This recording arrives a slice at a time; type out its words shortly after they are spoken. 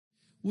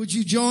Would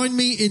you join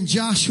me in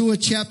Joshua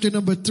chapter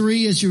number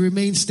 3 as you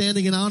remain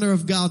standing in honor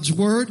of God's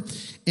word?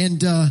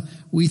 And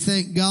we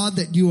thank God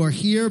that you are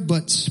here,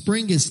 but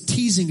spring is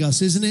teasing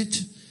us, isn't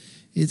it?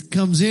 It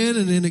comes in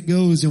and then it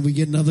goes and we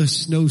get another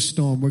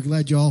snowstorm. We're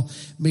glad you all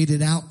made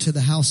it out to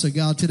the house of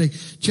God today.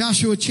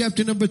 Joshua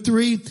chapter number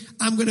 3,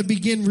 I'm going to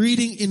begin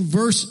reading in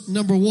verse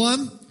number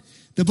 1.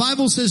 The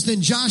Bible says,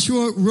 "Then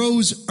Joshua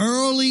rose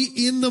early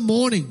in the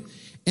morning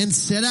and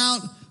set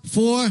out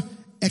for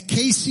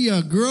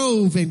Acacia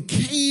Grove and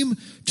came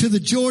to the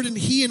Jordan,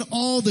 he and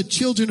all the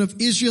children of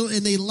Israel,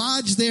 and they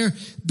lodged there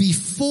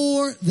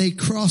before they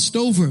crossed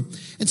over.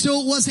 And so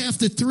it was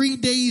after 3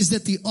 days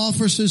that the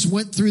officers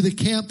went through the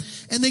camp,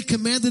 and they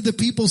commanded the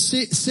people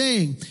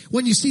saying,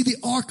 when you see the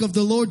ark of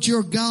the Lord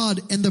your God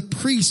and the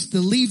priests,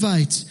 the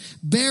Levites,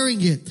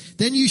 bearing it,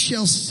 then you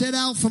shall set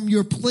out from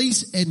your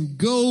place and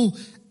go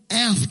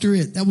after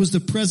it." That was the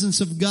presence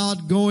of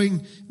God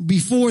going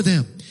before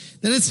them.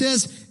 Then it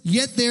says,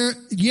 yet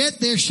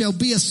there shall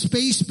be a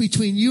space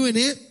between you and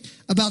it,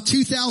 about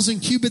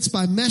 2,000 cubits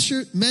by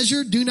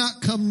measure. Do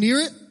not come near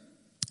it,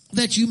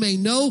 that you may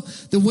know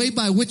the way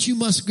by which you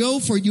must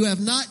go, for you have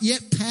not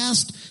yet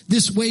passed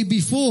this way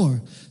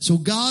before. So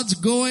God's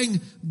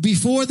going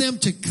before them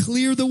to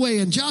clear the way.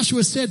 And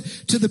Joshua said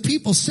to the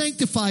people,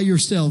 "Sanctify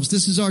yourselves."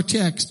 This is our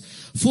text.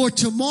 "For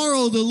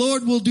tomorrow the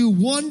Lord will do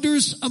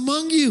wonders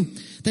among you."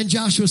 Then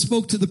Joshua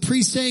spoke to the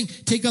priests, saying,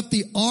 "Take up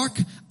the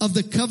ark of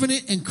the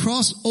covenant and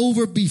cross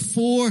over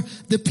before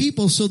the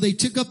people." So they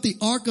took up the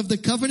ark of the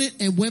covenant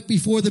and went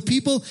before the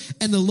people.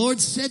 And the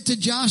Lord said to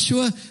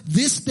Joshua,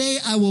 "This day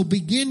I will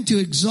begin to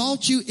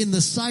exalt you in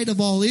the sight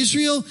of all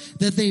Israel,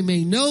 that they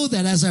may know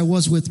that as I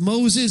was with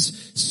Moses,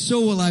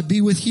 so will I be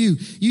with you.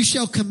 You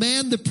shall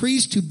command the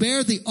priest to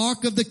bear the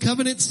ark of the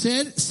covenant,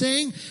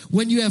 saying,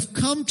 when you have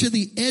come to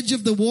the edge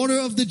of the water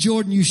of the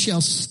Jordan, you shall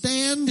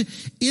stand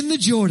in the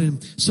Jordan."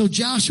 So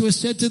Joshua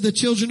said to the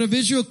children of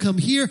Israel, "Come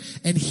here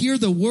and hear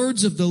the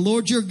words of the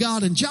Lord your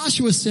God." And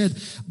Joshua said,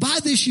 "By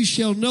this you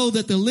shall know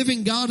that the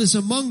living God is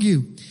among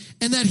you,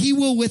 and that he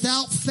will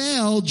without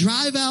fail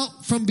drive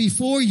out from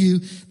before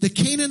you the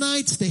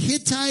Canaanites, the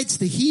Hittites,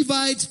 the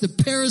Hivites, the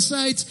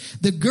Perizzites,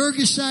 the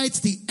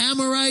Girgashites, the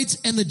Amorites,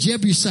 and the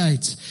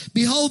Jebusites.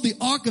 Behold, the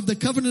ark of the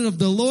covenant of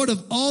the Lord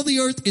of all the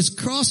earth is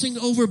crossing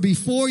over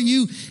before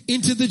you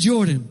into the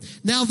Jordan.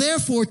 Now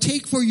therefore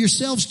take for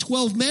yourselves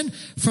 12 men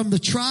from the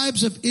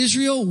tribes of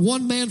Israel,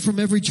 1 man from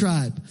every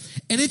tribe.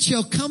 And it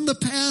shall come to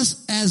pass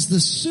as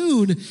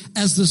soon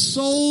as the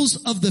soles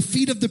of the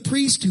feet of the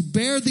priests who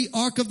bear the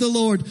ark of the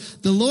Lord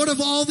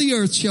of all the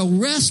earth, shall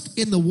rest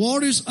in the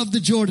waters of the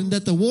Jordan,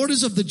 that the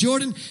waters of the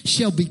Jordan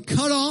shall be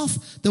cut off,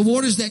 the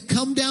waters that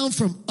come down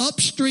from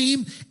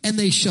upstream, and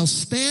they shall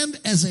stand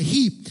as a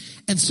heap.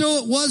 And so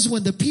it was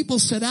when the people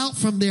set out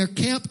from their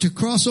camp to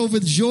cross over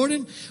the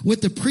Jordan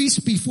with the priests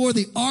before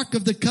the ark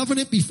of the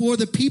covenant before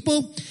the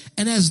people.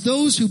 And as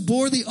those who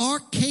bore the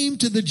ark came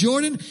to the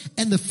Jordan,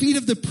 and the feet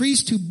of the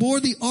priest who bore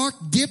the ark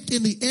dipped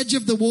in the edge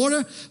of the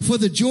water, for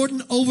the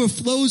Jordan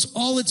overflows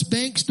all its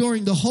banks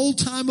during the whole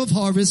time of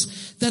harvest,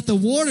 that the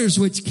waters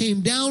which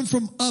came down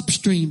from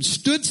upstream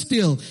stood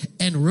still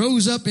and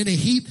rose up in a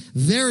heap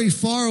very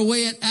far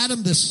away at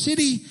Adam, the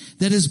city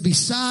that is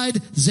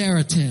beside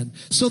Zaratan.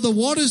 So the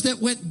waters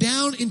that went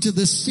down into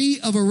the sea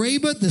of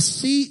Arabah, the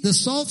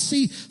salt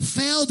sea,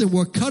 failed and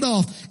were cut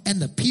off,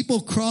 and the people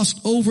crossed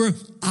over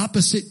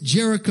opposite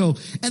Jericho.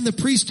 And the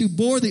priest who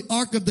bore the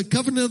ark of the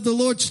covenant of the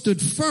Lord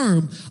stood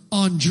firm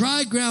on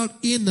dry ground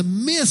in the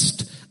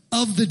midst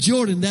of the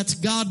Jordan. That's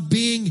God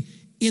being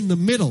in the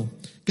middle.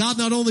 God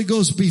not only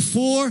goes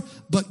before,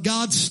 but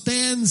God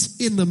stands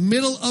in the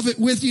middle of it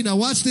with you. Now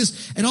watch this.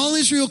 "And all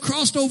Israel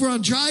crossed over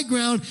on dry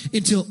ground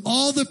until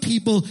all the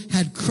people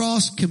had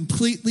crossed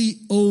completely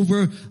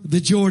over the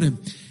Jordan."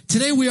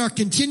 Today we are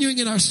continuing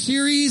in our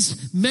series,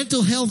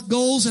 Mental Health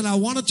Goals, and I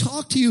want to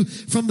talk to you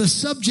from the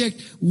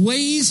subject,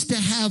 Ways to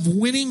Have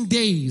Winning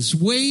Days.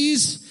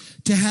 Ways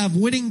to have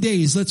winning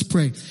days. Let's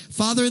pray.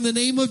 Father, in the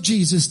name of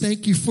Jesus,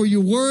 thank you for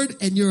your word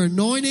and your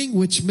anointing,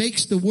 which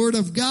makes the word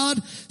of God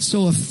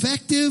so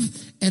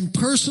effective and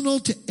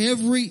personal to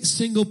every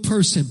single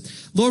person.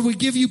 Lord, we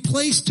give you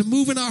place to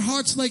move in our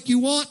hearts like you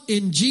want,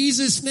 in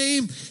Jesus'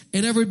 name.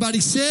 And everybody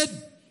said,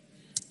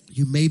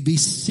 you may be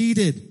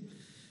seated.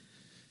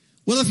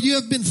 Well, if you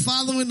have been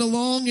following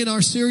along in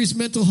our series,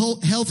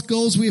 Mental Health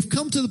Goals, we have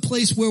come to the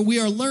place where we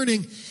are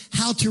learning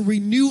how to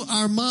renew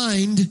our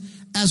mind,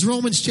 as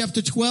Romans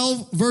chapter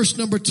 12 verse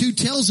number 2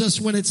 tells us,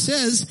 when it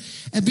says,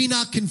 "And be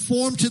not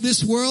conformed to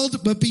this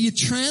world, but be ye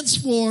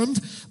transformed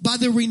by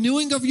the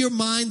renewing of your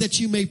mind, that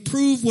you may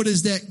prove what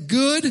is that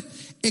good,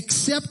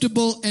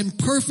 acceptable, and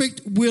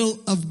perfect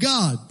will of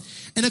God."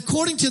 And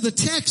according to the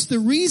text, the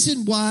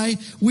reason why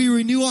we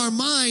renew our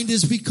mind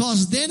is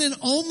because then and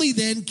only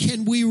then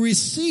can we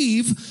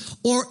receive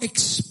or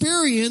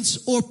experience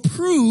or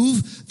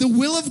prove the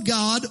will of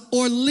God,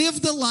 or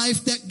live the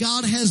life that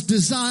God has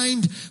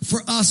designed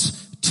for us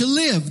to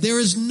live. There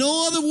is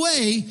no other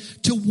way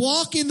to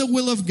walk in the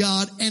will of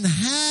God and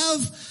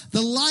have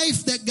the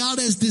life that God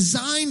has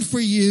designed for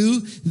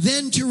you,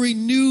 then to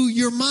renew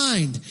your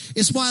mind.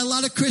 It's why a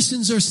lot of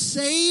Christians are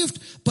saved,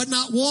 but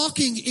not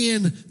walking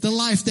in the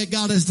life that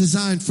God has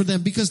designed for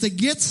them, because they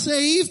get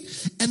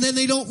saved and then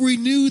they don't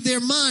renew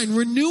their mind.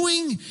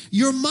 Renewing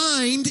your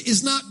mind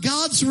is not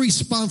God's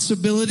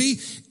responsibility.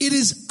 It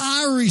is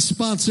our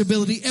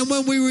responsibility. And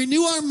when we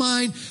renew our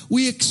mind,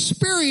 we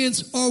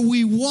experience or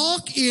we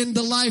walk in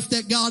the life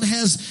that God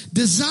has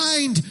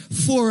designed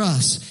for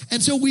us.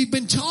 And so we've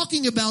been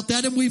talking about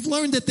that, and we've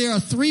learned that there are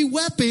 3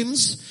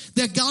 weapons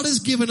that God has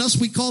given us.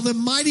 We call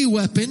them mighty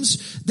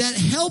weapons that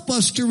help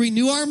us to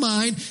renew our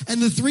mind.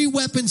 And the 3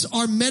 weapons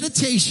are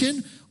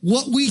meditation,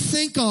 what we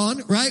think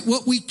on, right?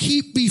 What we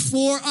keep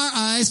before our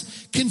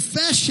eyes,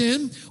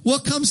 confession,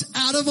 what comes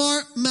out of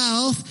our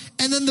mouth,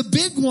 and then the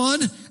big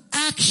one,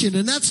 action.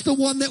 And that's the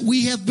one that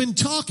we have been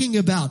talking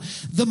about.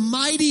 The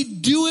mighty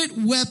do-it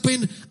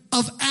weapon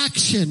of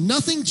action.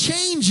 Nothing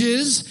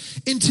changes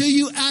until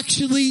you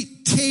actually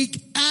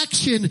take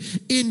action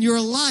in your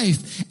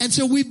life. And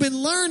so we've been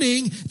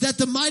learning that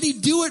the mighty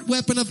do-it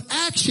weapon of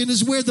action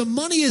is where the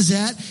money is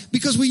at,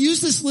 because we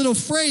use this little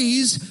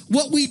phrase,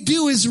 what we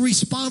do is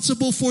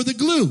responsible for the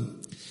glue.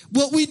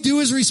 What we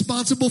do is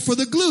responsible for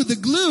the glue. The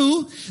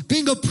glue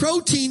being a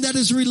protein that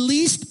is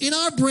released in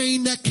our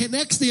brain that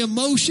connects the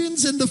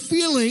emotions and the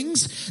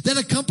feelings that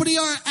accompany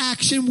our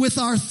action with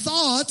our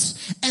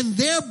thoughts, and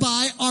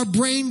thereby our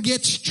brain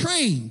gets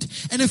trained.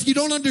 And if you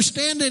don't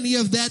understand any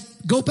of that,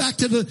 go back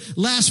to the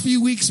last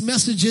few weeks'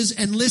 messages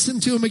and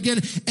listen to them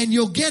again, and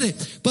you'll get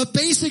it. But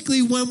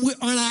basically, when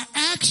our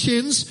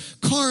actions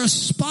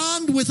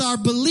correspond with our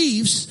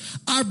beliefs,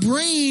 our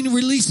brain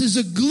releases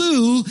a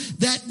glue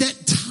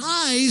that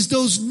ties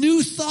those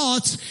new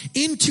thoughts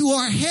into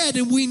our head,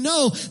 and we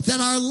know that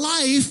our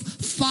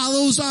life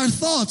follows our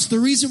thoughts. The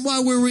reason why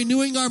we're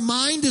renewing our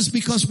mind is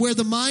because where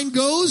the mind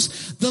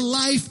goes, the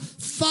life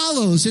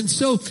follows. And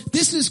so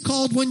this is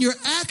called, when your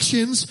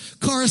actions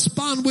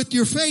correspond with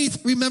your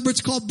faith, remember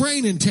it's called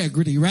brain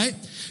integrity, right?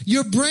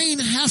 Your brain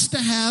has to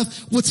have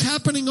what's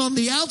happening on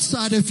the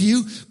outside of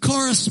you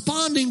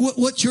corresponding with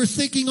what you're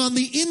thinking on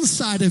the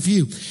inside of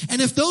you.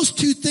 And if those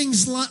two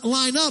things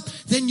line up,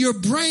 then your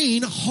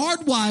brain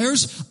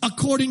hardwires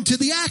according to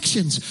the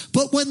actions.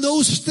 But when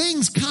those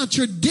things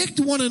contradict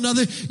one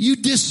another, you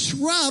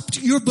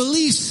disrupt your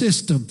belief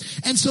system.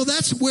 And so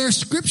that's where,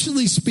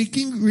 scripturally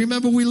speaking,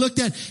 remember we looked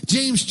at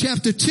James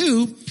chapter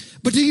 2,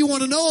 but do you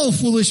want to know, O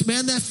foolish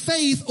man, that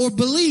faith or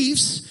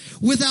beliefs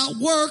without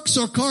works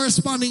or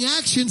corresponding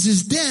actions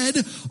is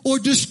dead or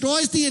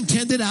destroys the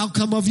intended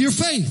outcome of your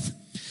faith.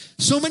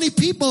 So many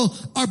people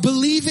are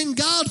believing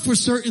God for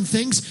certain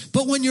things,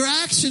 but when your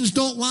actions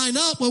don't line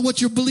up with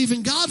what you're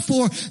believing God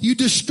for, you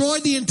destroy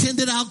the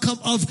intended outcome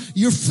of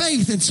your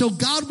faith. And so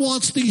God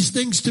wants these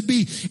things to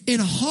be in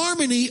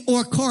harmony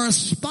or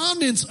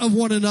correspondence of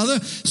one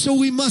another. So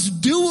we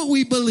must do what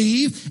we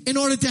believe in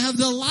order to have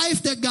the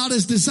life that God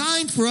has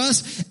designed for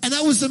us. And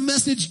that was the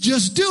message,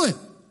 just do it.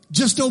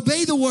 Just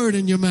obey the word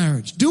in your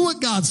marriage. Do what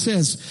God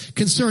says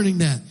concerning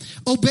that.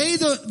 Obey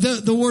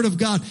the word of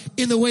God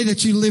in the way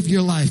that you live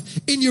your life,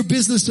 in your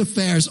business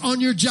affairs,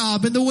 on your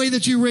job, in the way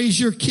that you raise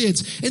your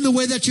kids, in the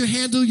way that you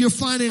handle your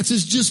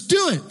finances. Just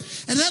do it.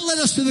 And that led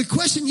us to the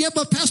question, yeah,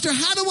 but Pastor,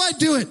 how do I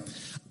do it?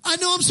 I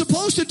know I'm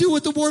supposed to do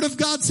what the word of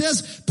God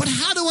says, but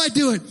how do I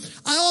do it?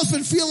 I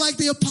often feel like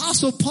the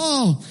Apostle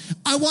Paul.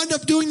 I wind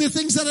up doing the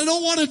things that I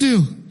don't want to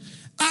do.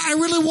 I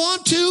really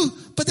want to,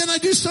 but then I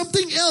do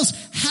something else.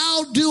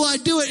 How do I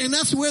do it? And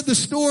that's where the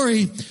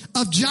story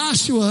of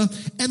Joshua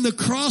and the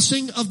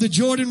crossing of the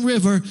Jordan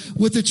River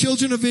with the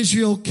children of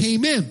Israel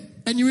came in.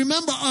 And you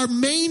remember our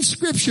main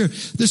scripture,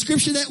 the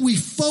scripture that we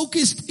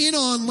focused in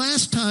on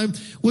last time,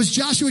 was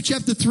Joshua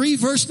chapter 3,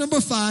 verse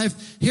number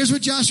 5. Here's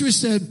what Joshua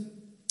said.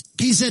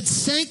 He said,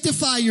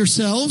 sanctify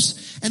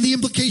yourselves, and the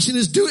implication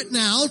is do it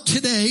now,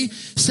 today.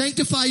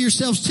 Sanctify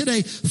yourselves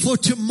today, for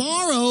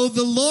tomorrow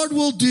the Lord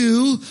will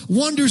do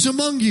wonders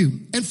among you.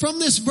 And from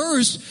this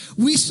verse,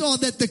 we saw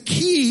that the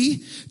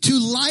key to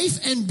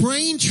life and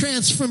brain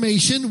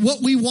transformation,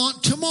 what we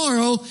want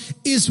tomorrow,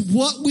 is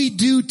what we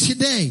do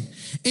today.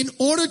 In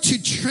order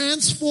to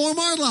transform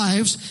our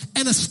lives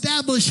and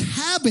establish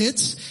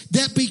habits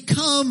that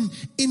become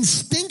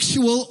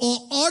instinctual or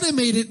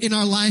automated in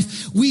our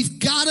life, we've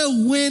got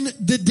to win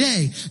the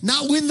day.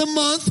 Not win the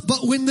month, but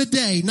win the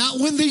day. Not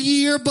win the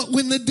year, but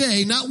win the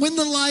day. Not win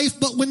the life,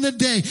 but win the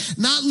day.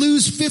 Not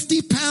lose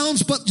 50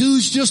 pounds, but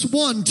lose just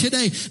one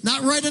today.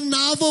 Not write a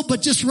novel,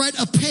 but just write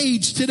a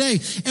page today.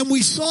 And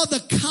we saw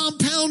the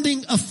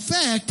compounding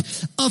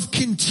effect of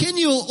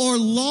continual or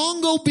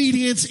long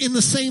obedience in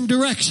the same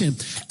direction.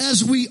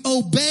 As we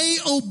obey,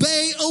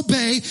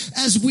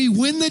 as we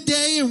win the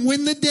day and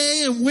win the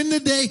day and win the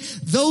day,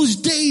 those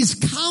days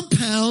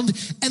compound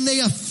and they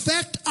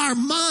affect our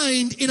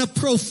mind in a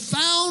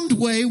profound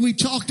way. We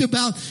talked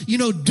about,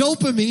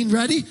 dopamine,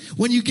 ready?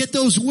 When you get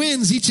those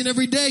wins each and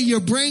every day, your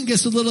brain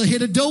gets a little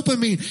hit of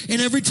dopamine.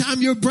 And every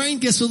time your brain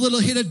gets a little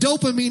hit of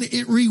dopamine,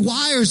 it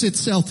rewires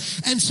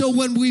itself. And so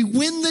when we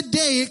win the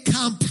day, it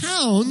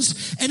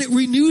compounds and it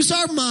renews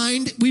our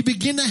mind. We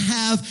begin to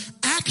have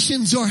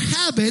actions or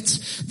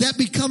habits that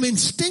become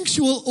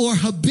instinctual or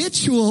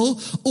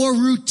habitual or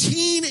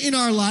routine in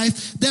our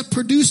life that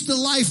produce the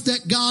life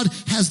that God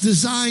has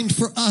designed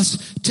for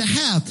us to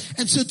have.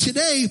 And so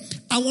today,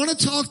 I want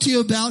to talk to you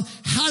about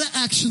how to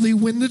actually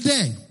win the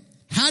day.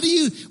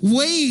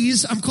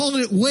 I'm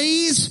calling it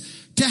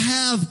ways to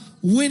have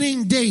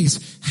winning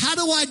days. How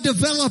do I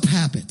develop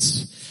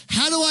habits?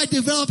 How do I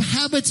develop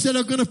habits that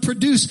are going to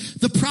produce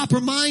the proper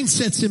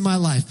mindsets in my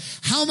life?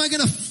 How am I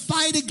going to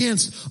fight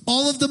against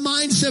all of the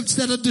mindsets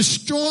that are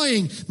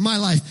destroying my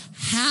life?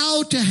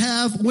 How to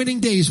have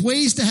winning days,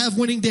 ways to have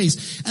winning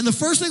days. And the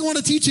first thing I want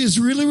to teach you is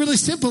really, really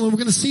simple, and we're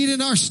going to see it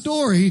in our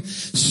story.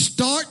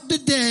 Start the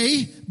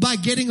day by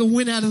getting a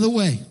win out of the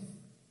way.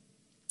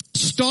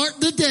 Start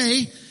the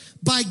day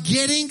by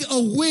getting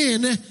a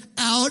win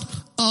out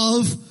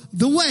of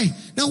the way.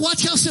 Now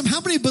watch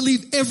how many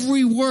believe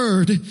every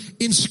word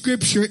in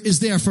Scripture is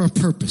there for a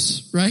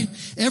purpose, right?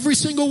 Every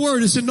single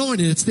word is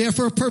anointed. It's there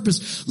for a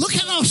purpose. Look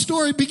how our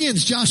story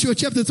begins. Joshua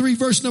chapter 3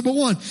 verse number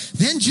 1.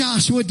 Then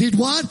Joshua did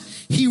what?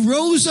 He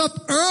rose up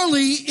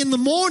early in the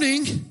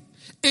morning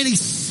and he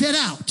set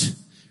out.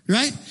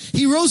 Right?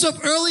 He rose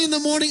up early in the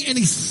morning and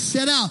he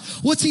set out.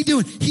 What's he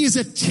doing? He is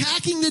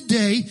attacking the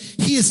day.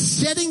 He is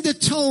setting the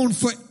tone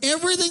for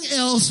everything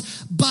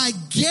else by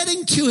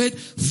getting to it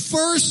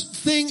first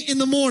thing in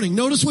the morning.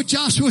 Notice what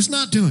Joshua's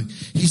not doing.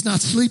 He's not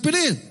sleeping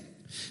in.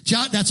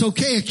 That's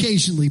okay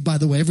occasionally, by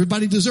the way.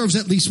 Everybody deserves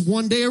at least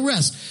one day of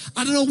rest.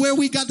 I don't know where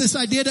we got this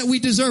idea that we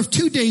deserve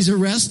 2 days of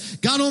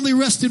rest. God only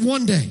rested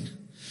 1 day.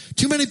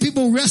 Too many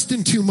people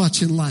resting too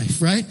much in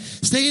life, right?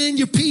 Staying in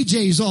your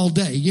PJs all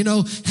day,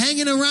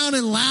 hanging around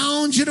and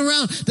lounging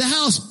around the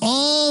house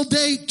all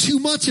day. Too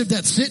much of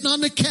that. Sitting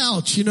on the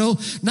couch,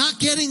 not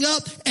getting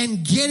up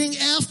and getting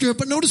after it.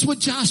 But notice what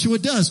Joshua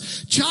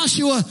does.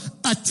 Joshua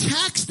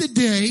attacks the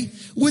day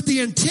with the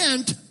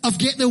intent of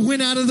getting a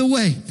win out of the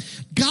way.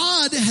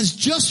 God has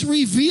just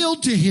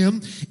revealed to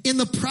him in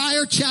the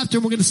prior chapter,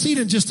 and we're going to see it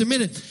in just a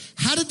minute,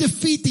 how to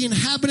defeat the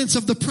inhabitants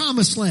of the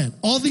promised land.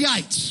 All the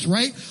ites,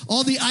 right?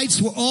 All the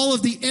ites were all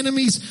of the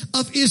enemies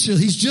of Israel.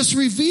 He's just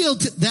revealed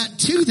that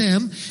to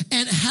them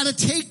and how to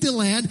take the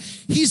land.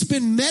 He's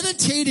been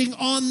meditating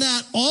on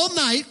that all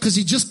night because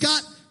he just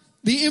got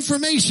the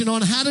information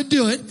on how to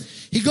do it.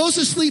 He goes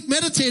to sleep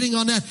meditating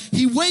on that.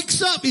 He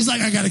wakes up. He's like,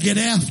 I got to get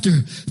after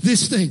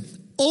this thing.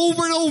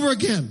 Over and over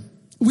again,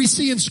 we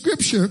see in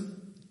Scripture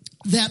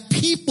that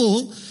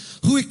people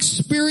who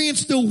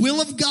experience the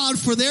will of God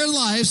for their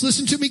lives,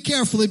 listen to me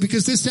carefully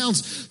because this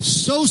sounds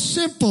so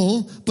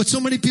simple, but so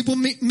many people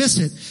miss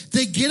it.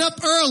 They get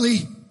up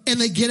early and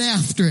they get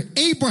after it.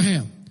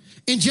 Abraham.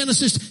 In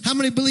Genesis, how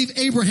many believe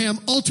Abraham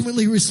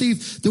ultimately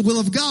received the will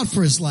of God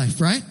for his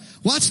life, right?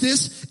 Watch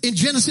this. In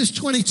Genesis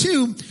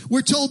 22,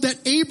 we're told that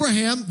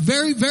Abraham,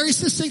 very, very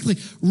succinctly,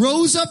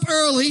 rose up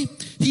early,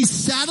 he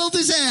saddled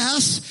his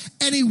ass,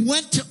 and he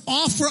went to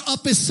offer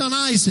up his son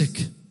Isaac.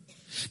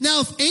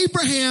 Now, if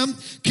Abraham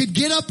could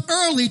get up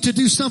early to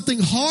do something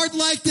hard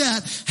like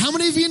that, how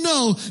many of you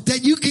know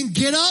that you can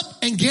get up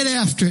and get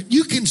after it?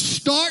 You can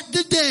start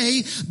the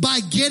day by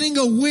getting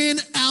a win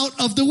out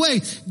of the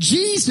way.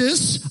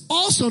 Jesus,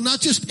 also not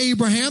just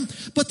Abraham,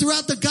 but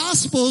throughout the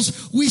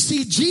Gospels, we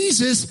see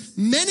Jesus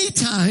many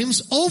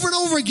times, over and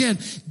over again,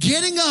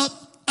 getting up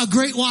a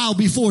great while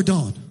before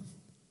dawn.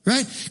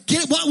 Right?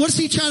 What is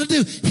he trying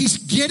to do? He's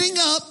getting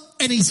up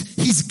and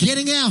he's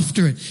getting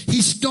after it.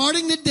 He's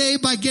starting the day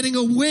by getting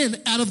a win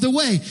out of the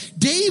way.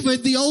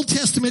 David, the Old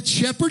Testament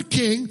shepherd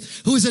king,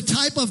 who is a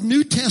type of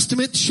New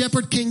Testament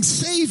shepherd king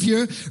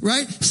savior,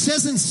 right,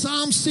 says in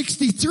Psalm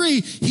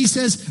 63, he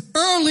says,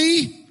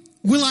 early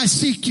will I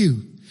seek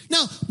you.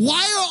 Now,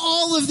 why are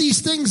all of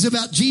these things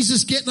about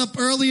Jesus getting up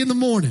early in the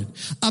morning,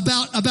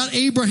 about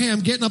Abraham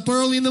getting up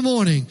early in the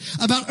morning,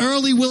 about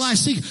early will I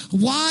seek?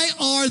 Why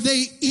are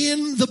they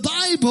in the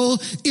Bible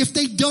if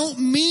they don't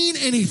mean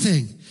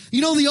anything?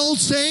 You know the old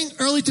saying,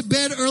 early to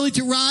bed, early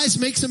to rise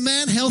makes a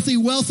man healthy,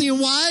 wealthy, and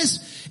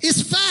wise?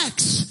 It's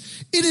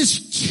facts. It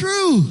is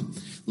true.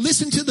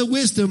 Listen to the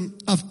wisdom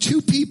of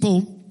two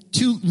people,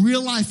 two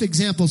real life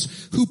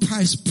examples who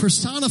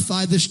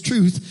personify this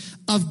truth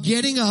of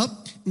getting up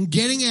and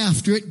getting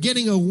after it,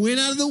 getting a win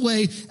out of the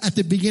way at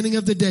the beginning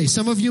of the day.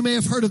 Some of you may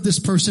have heard of this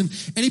person.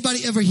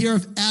 Anybody ever hear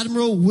of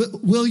Admiral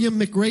William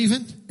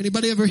McRaven?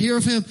 Anybody ever hear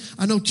of him?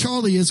 I know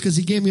Charlie is because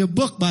he gave me a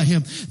book by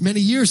him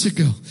many years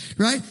ago,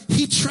 right?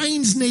 He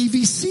trains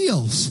Navy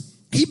SEALs.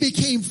 He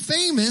became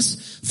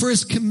famous for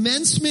his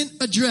commencement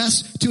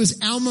address to his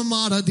alma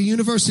mater, the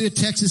University of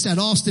Texas at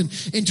Austin,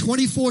 in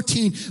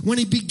 2014, when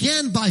he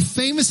began by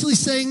famously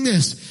saying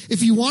this: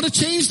 if you want to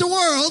change the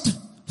world,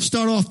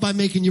 start off by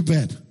making your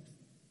bed.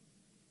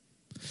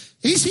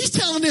 He's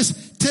telling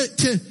this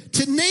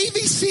to Navy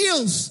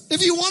SEALs.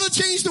 If you want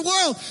to change the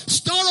world,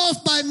 start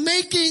off by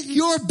making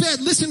your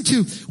bed. Listen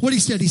to what he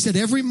said. He said,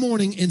 every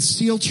morning in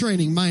SEAL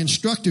training, my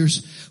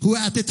instructors, who were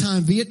at the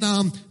time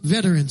Vietnam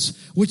veterans,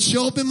 would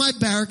show up in my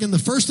barrack, and the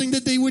first thing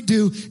that they would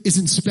do is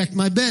inspect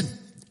my bed.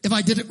 If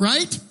I did it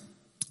right,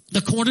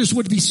 the corners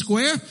would be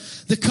square,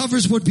 the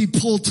covers would be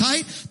pulled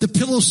tight, the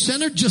pillow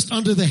centered just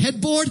under the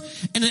headboard,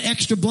 and an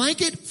extra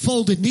blanket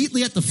folded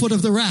neatly at the foot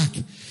of the rack.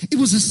 It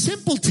was a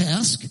simple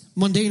task,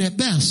 mundane at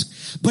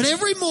best, but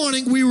every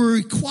morning we were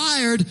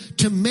required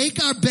to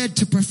make our bed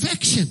to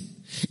perfection.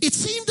 It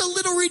seemed a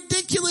little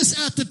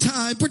ridiculous at the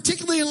time,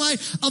 particularly in light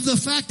of the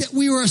fact that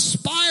we were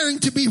aspiring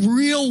to be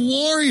real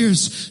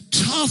warriors,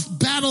 tough,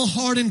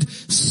 battle-hardened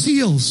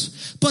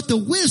SEALs. But the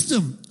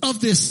wisdom of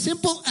this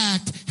simple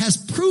act has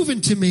proven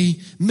to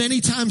me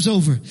many times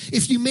over.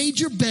 If you made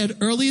your bed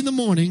early in the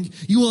morning,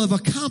 you will have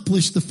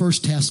accomplished the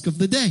first task of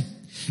the day.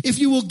 If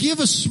you will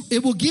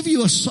it will give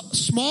you a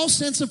small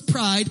sense of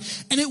pride,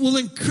 and it will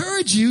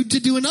encourage you to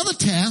do another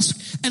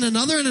task and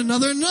another and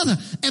another and another.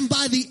 And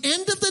by the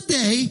end of the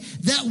day,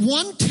 that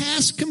one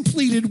task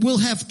completed will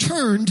have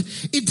turned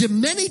into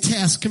many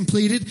tasks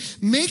completed.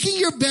 Making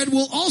your bed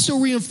will also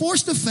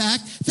reinforce the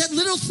fact that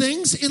little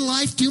things in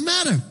life do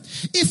matter.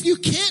 If you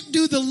can't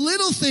do the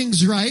little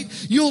things right,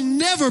 you'll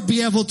never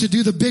be able to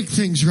do the big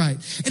things right.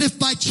 And if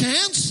by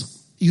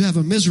chance you have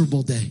a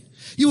miserable day,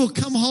 you will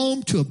come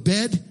home to a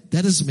bed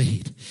that is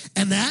made.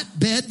 And that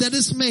bed that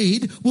is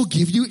made will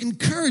give you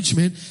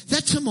encouragement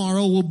that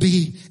tomorrow will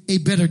be a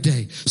better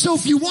day. So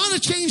if you want to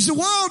change the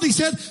world, he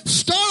said,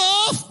 start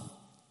off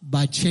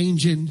by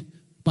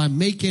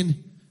making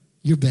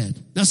your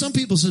bed. Now some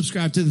people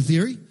subscribe to the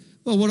theory,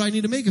 well, what do I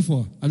need to make it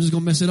for? I'm just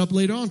going to mess it up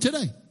later on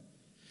today.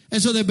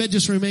 And so their bed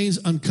just remains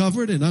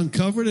uncovered and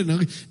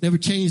never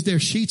change their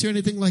sheets or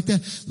anything like that.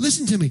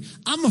 Listen to me.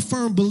 I'm a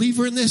firm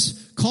believer in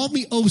this. Call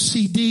me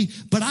OCD,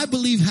 but I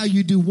believe how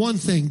you do one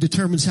thing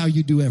determines how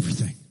you do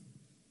everything.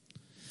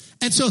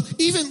 And so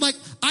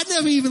I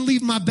never even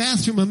leave my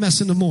bathroom a mess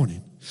in the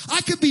morning.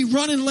 I could be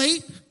running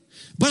late,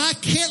 but I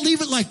can't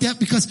leave it like that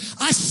because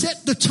I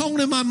set the tone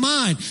in my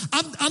mind.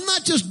 I'm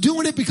not just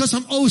doing it because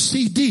I'm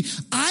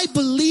OCD. I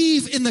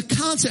believe in the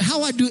concept.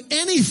 How I do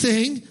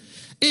anything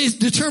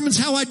it determines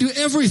how I do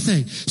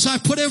everything. So I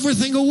put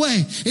everything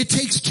away. It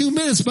takes 2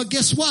 minutes, but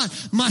guess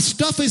what? My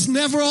stuff is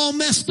never all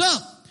messed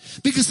up.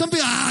 Because some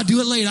people, do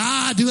it late.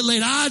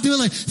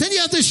 Then you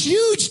have this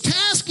huge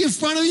task in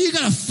front of you. You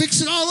gotta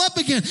fix it all up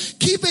again.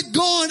 Keep it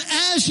going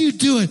as you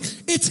do it.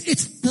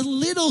 It's the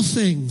little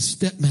things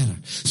that matter.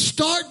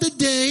 Start the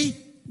day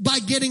by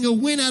getting a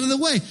win out of the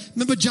way.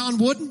 Remember John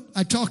Wooden?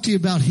 I talked to you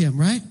about him,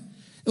 right?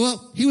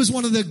 Well, he was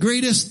one of the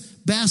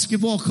greatest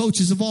basketball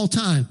coaches of all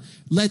time.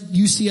 Led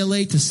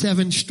UCLA to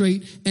 7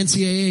 straight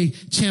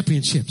NCAA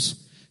championships.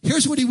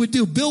 Here's what he would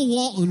do. Bill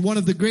Walton, one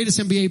of the greatest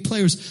NBA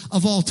players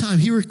of all time,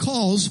 he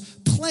recalls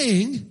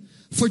playing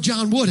for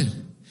John Wooden.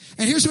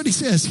 And here's what he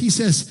says. He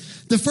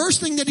says, the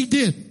first thing that he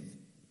did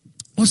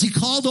was he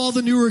called all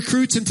the new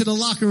recruits into the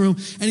locker room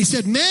and he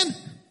said, men,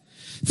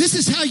 this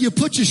is how you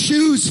put your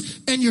shoes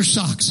and your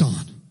socks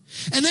on.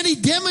 And then he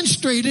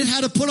demonstrated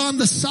how to put on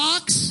the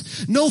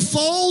socks, no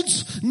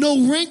folds,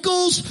 no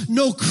wrinkles,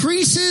 no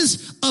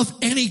creases of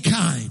any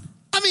kind.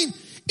 I mean,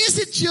 is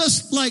it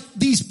just like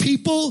these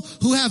people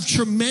who have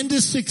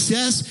tremendous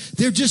success?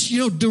 They're just,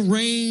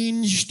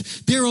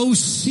 deranged. They're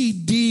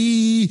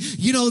OCD.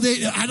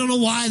 I don't know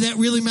why that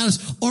really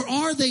matters. Or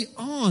are they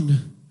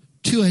on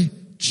to a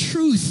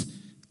truth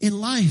in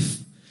life?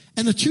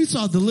 And the truths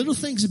are the little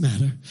things that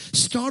matter.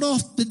 Start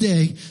off the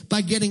day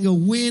by getting a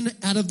win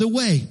out of the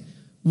way.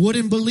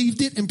 Wooden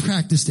believed it and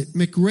practiced it.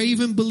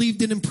 McRaven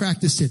believed it and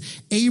practiced it.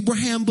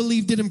 Abraham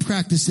believed it and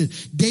practiced it.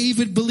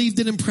 David believed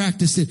it and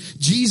practiced it.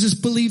 Jesus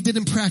believed it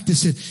and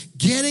practiced it.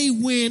 Get a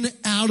win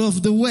out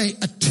of the way.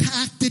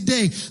 Attack the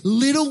day.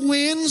 Little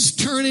wins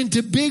turn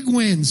into big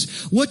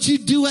wins. What you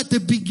do at the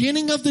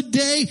beginning of the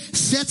day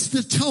sets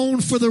the tone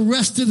for the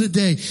rest of the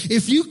day.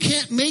 If you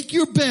can't make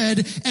your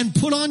bed and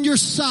put on your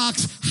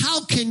socks,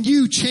 how can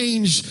you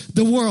change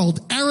the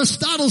world?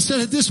 Aristotle said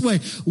it this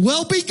way,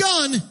 well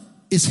begun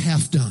is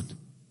half done.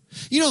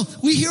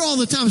 We hear all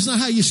the time, it's not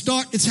how you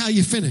start, it's how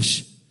you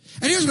finish.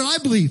 And here's what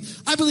I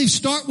believe. I believe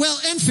start well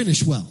and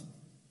finish well.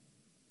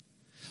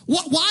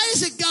 Why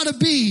is it gotta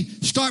be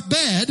start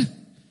bad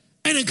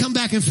and then come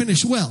back and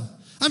finish well?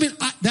 I mean,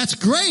 that's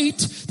great.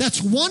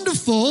 That's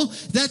wonderful.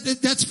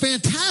 That's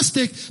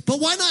fantastic. But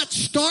why not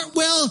start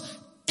well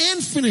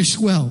and finish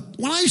well?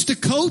 When I used to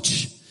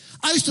coach,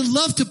 I used to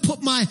love to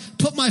put my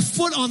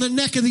foot on the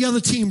neck of the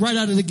other team right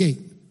out of the gate.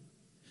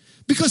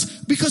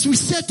 Because we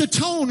set the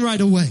tone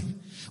right away.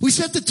 We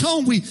set the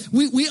tone.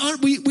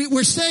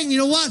 We're saying, you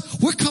know what?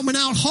 We're coming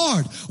out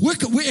hard.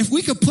 If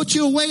we could put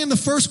you away in the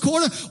first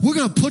quarter, we're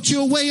going to put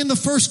you away in the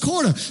first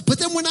quarter. But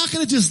then we're not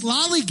going to just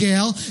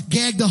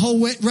gag the whole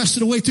rest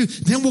of the way through.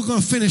 Then we're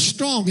going to finish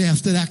strong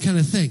after that kind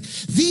of thing.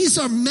 These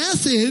are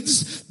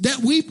methods that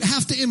we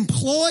have to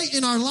employ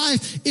in our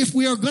life if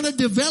we are going to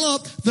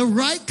develop the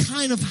right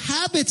kind of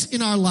habits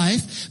in our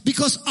life,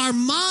 because our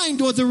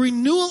mind, or the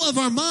renewal of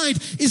our mind,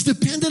 is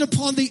dependent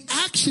upon the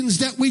actions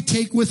that we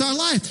take with our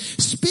life.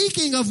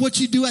 Speaking of what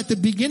you do at the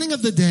beginning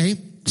of the day,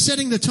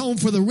 setting the tone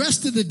for the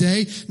rest of the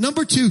day.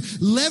 Number 2,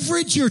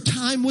 leverage your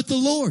time with the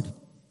Lord.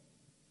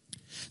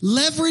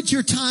 Leverage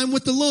your time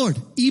with the Lord.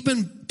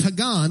 Ibn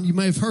Pagan, you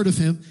may have heard of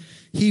him.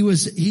 He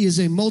is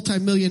a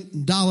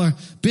multi-million-dollar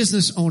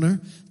business owner.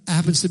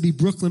 Happens to be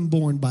Brooklyn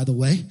born, by the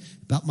way,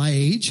 about my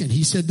age. And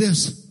he said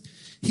this.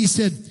 He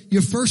said,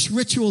 your first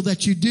ritual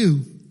that you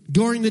do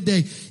during the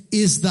day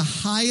is the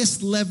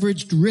highest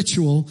leveraged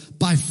ritual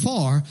by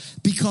far,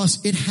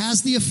 because it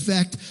has the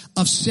effect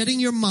of setting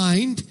your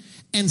mind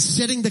and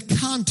setting the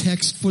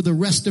context for the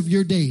rest of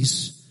your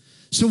days.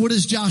 So what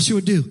does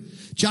Joshua do?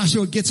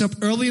 Joshua gets up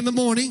early in the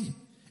morning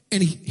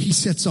and he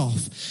sets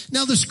off.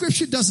 Now the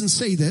scripture doesn't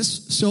say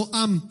this, so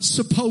I'm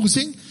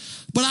supposing,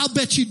 but I'll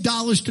bet you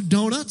dollars to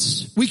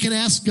donuts. We can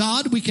ask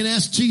God, we can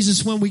ask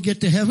Jesus when we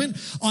get to heaven.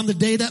 On the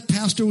day that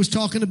pastor was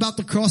talking about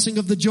the crossing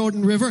of the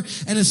Jordan River,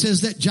 and it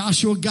says that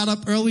Joshua got up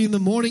early in the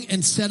morning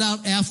and set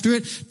out after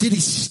it. Did he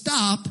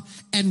stop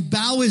and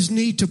bow his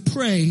knee to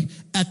pray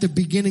at the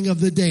beginning of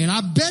the day? And I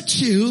bet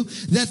you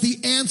that the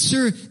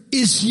answer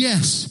is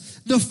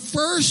yes. The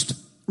first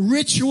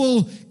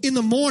ritual in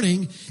the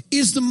morning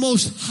is the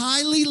most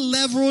highly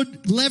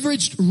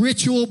leveraged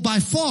ritual by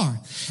far.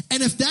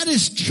 And if that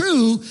is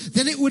true,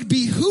 then it would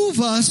behoove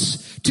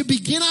us to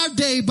begin our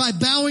day by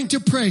bowing to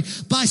pray,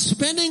 by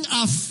spending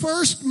our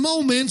first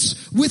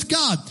moments with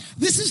God.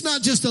 This is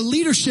not just a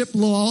leadership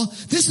law.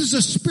 This is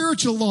a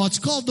spiritual law. It's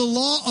called the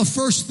law of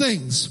first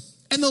things.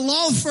 And the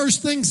law of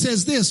first things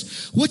says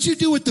this: what you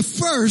do with the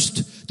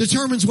first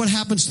determines what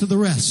happens to the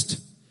rest.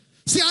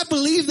 See, I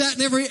believe that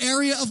in every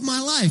area of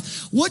my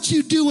life. What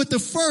you do with the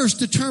first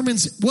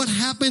determines what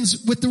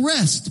happens with the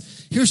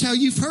rest. Here's how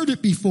you've heard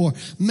it before.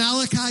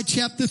 Malachi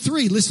chapter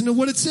 3. Listen to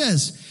what it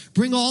says.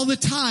 Bring all the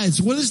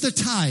tithes. What is the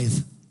tithe?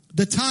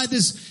 The tithe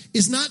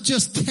is not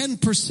just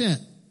 10%.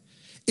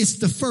 It's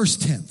the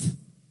first tenth.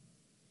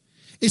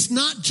 It's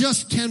not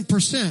just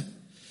 10%.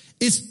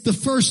 It's the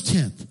first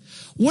tenth.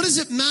 What does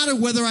it matter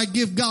whether I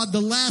give God the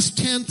last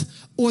tenth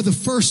or the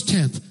first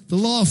tenth? The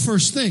law of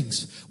first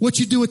things. What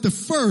you do with the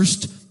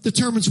first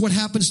determines what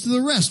happens to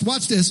the rest.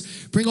 Watch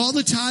this. Bring all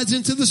the tithes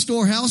into the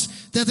storehouse,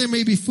 that there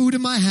may be food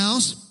in my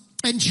house.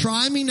 And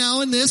try me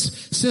now in this,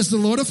 says the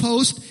Lord of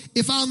hosts,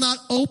 if I'll not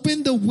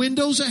open the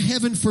windows of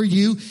heaven for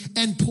you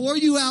and pour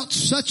you out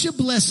such a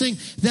blessing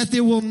that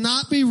there will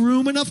not be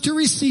room enough to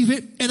receive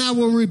it, and I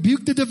will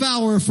rebuke the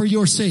devourer for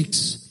your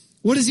sakes.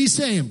 What is he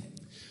saying?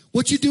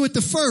 What you do at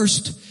the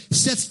first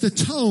sets the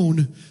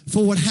tone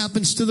for what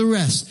happens to the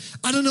rest.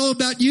 I don't know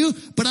about you,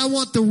 but I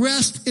want the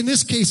rest, in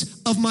this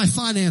case, of my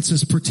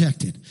finances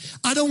protected.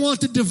 I don't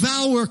want the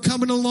devourer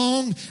coming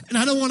along, and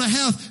I don't want to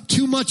have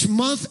too much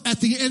month at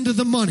the end of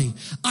the money.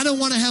 I don't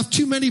want to have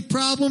too many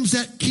problems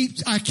that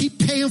I keep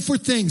paying for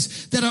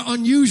things that are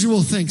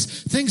unusual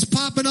things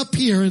popping up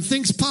here and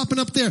things popping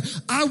up there.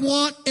 I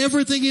want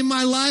everything in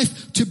my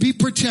life to be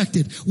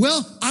protected.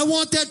 Well, I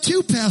want that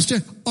too,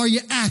 Pastor. Are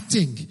you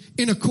acting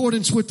in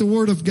accordance with the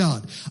Word of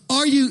God?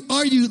 Are you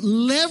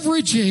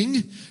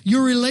leveraging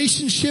your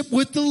relationship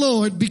with the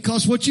Lord?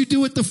 Because what you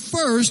do at the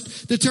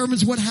first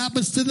determines what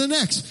happens to the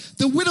next.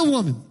 The widow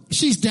woman,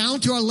 she's down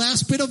to her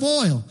last bit of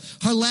oil,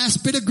 her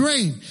last bit of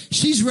grain.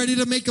 She's ready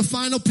to make a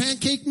final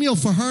pancake meal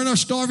for her and her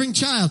starving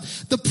child.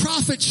 The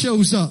prophet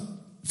shows up.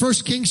 1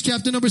 Kings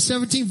chapter number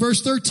 17,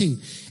 verse 13.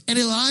 And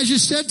Elijah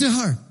said to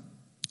her,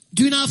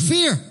 do not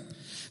fear.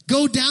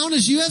 Go down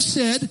as you have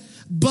said,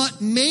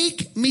 but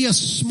make me a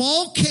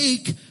small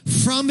cake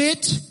from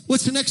it.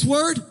 What's the next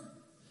word?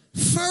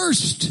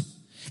 First.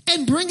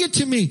 And bring it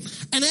to me.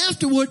 And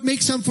afterward,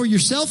 make some for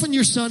yourself and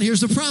your son.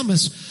 Here's the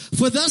promise.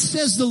 For thus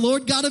says the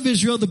Lord God of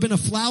Israel, the bin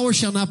of flour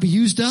shall not be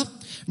used up,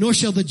 nor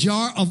shall the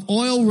jar of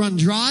oil run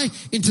dry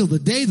until the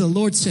day the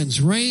Lord sends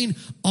rain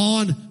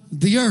on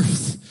the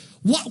earth.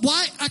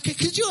 Why?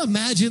 Could you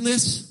imagine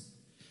this?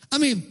 I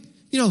mean,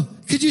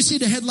 could you see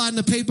the headline in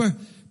the paper?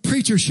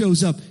 Preacher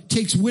shows up,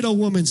 takes widow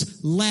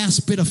woman's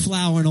last bit of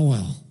flour and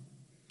oil.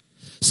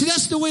 See,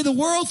 that's the way the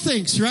world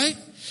thinks, right?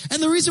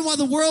 And the reason why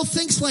the world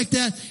thinks like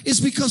that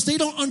is because they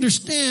don't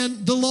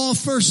understand the law of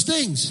first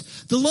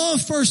things. The law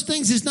of first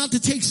things is not to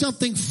take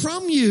something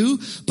from you,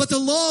 but the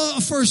law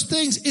of first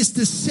things is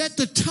to set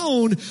the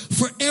tone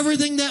for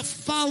everything that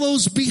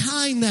follows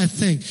behind that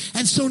thing.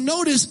 And so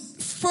notice,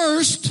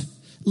 first,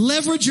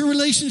 leverage your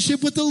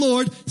relationship with the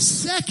Lord.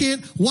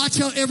 Second, watch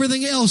how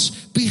everything else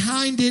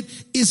behind it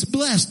is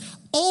blessed.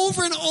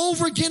 Over and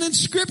over again in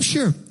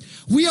Scripture,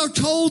 we are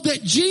told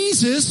that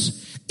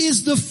Jesus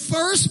is the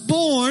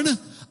firstborn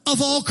of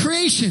all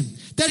creation.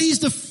 that he's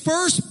the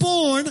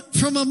firstborn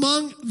from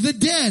among the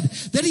dead,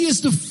 that he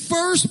is the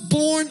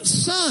firstborn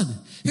son.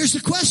 Here's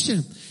the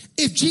question.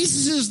 If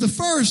Jesus is the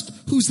first,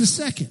 who's the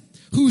second?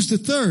 Who's the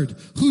third?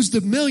 Who's the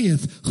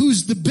millionth?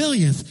 Who's the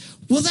billionth?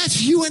 Well,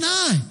 that's you and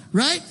I,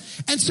 right?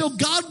 And so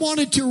God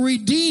wanted to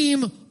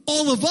redeem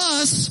all of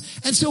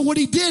us. And so what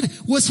he did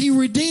was he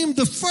redeemed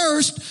the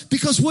first,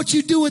 because what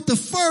you do at the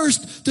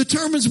first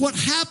determines what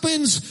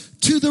happens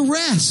to the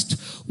rest.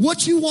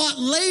 What you want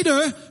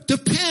later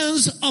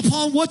depends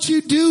upon what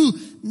you do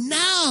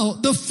now.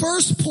 The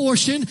first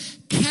portion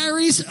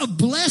carries a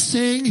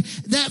blessing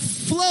that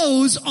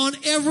flows on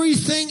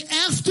everything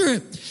after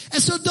it.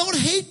 And so don't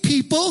hate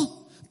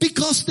people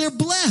because they're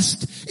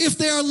blessed, if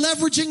they are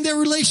leveraging their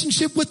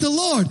relationship with the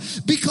Lord,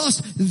 because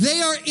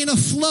they are in a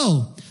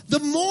flow. The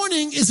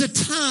morning is a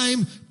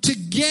time to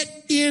get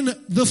in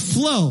the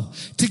flow,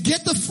 to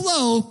get the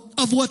flow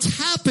of what's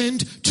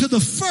happened to the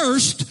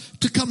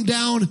first to come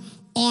down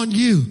on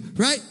you,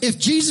 right? If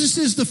Jesus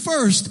is the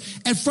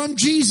first and from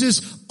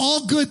Jesus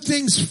all good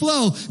things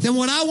flow, then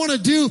what I want to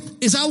do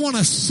is I want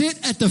to sit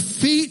at the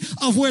feet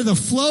of where the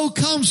flow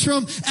comes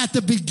from at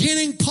the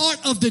beginning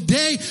part of the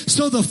day,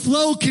 so the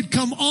flow can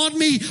come on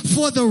me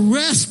for the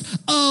rest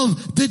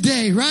of the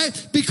day,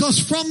 right? Because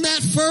from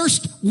that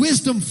first,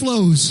 wisdom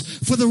flows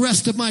for the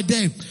rest of my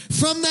day.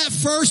 From that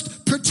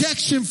first,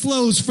 protection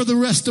flows for the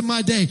rest of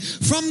my day.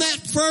 From that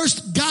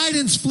first,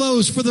 guidance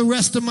flows for the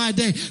rest of my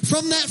day.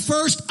 From that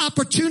first,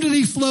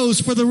 opportunity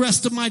flows for the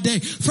rest of my day.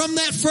 From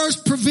that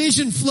first,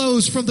 provision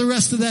flows from the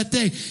rest of that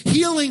day.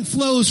 Healing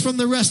flows from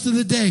the rest of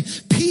the day.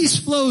 Peace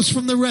flows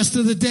from the rest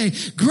of the day.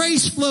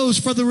 Grace flows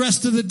for the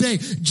rest of the day.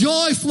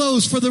 Joy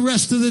flows for the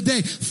rest of the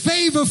day.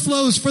 Favor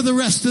flows for the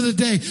rest of the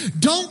day.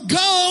 Don't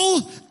go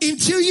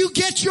until you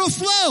get your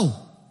flow.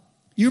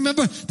 You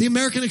remember the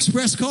American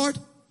Express card?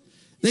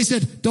 They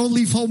said, don't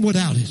leave home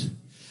without it.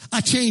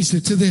 I changed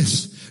it to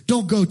this.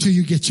 Don't go till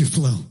you get your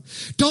flow.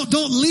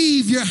 Don't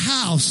leave your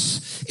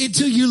house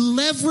until you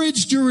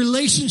leveraged your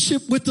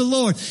relationship with the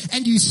Lord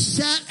and you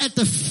sat at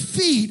the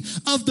feet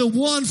of the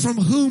one from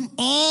whom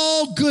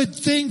all good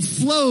thing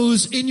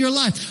flows in your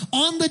life.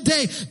 On the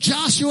day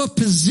Joshua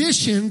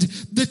positioned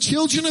the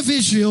children of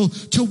Israel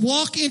to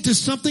walk into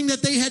something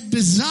that they had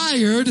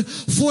desired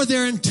for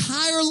their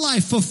entire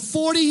life, for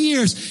 40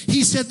 years,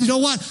 he said, you know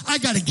what? I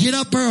got to get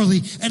up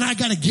early and I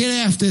got to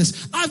get after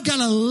this. I've got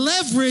to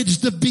leverage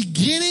the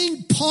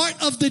beginning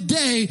part of the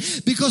day,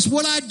 because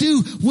what I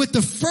do with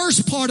the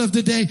first part of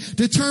the day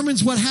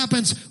determines what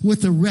happens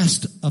with the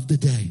rest of the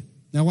day.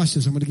 Now watch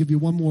this. I'm going to give you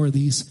one more of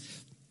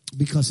these,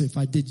 because if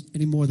I did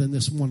any more than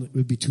this one, it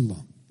would be too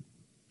long.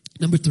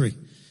 Number 3,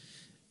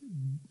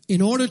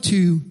 in order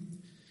to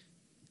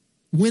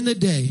win the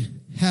day,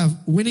 have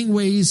winning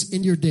ways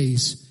in your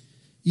days,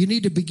 you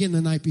need to begin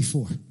the night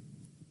before.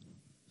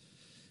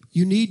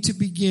 You need to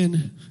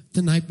begin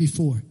the night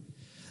before.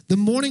 The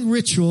morning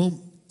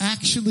ritual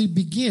actually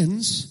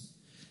begins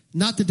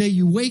not the day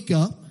you wake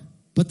up,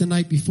 but the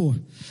night before.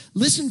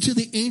 Listen to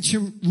the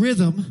ancient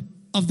rhythm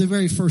of the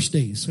very first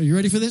days. Are you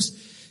ready for this?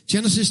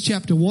 Genesis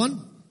chapter 1,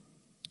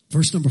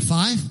 verse number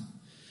 5,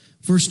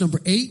 verse number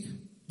 8,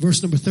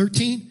 verse number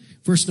 13,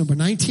 verse number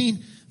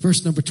 19,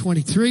 verse number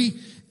 23,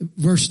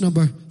 verse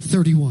number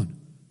 31.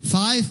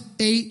 5,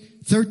 8,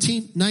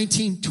 13,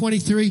 19,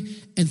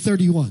 23, and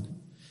 31.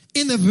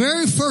 In the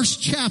very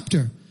first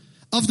chapter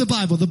of the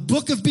Bible, the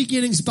book of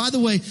beginnings, by the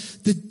way,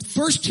 the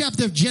first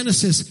chapter of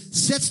Genesis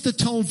sets the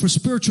tone for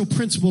spiritual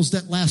principles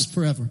that last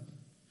forever.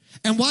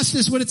 And watch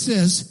this, what it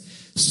says.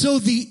 So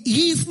the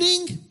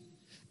evening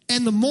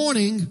and the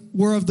morning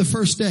were of the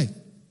first day.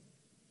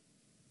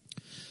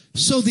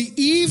 So the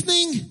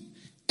evening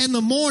and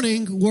the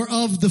morning were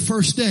of the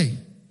first day.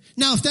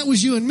 Now, if that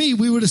was you and me,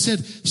 we would have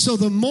said, so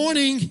the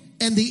morning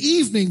and the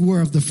evening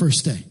were of the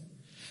first day.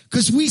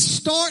 Because we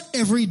start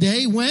every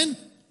day when?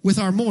 With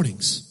our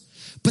mornings.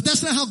 But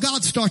that's not how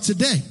God starts a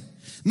day.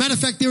 Matter of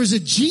fact, there is a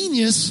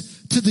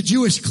genius to the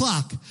Jewish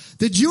clock.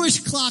 The Jewish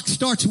clock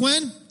starts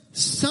when?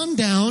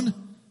 Sundown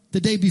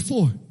the day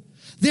before.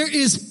 There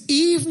is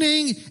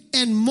evening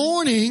and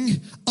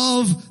morning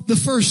of the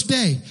first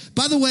day.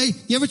 By the way,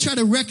 you ever try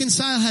to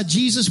reconcile how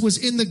Jesus was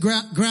in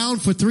the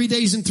ground for 3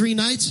 days and 3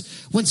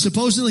 nights when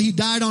supposedly he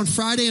died on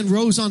Friday and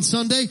rose on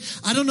Sunday?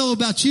 I don't know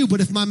about you,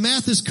 but if my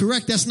math is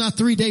correct, that's not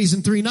 3 days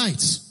and 3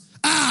 nights.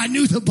 I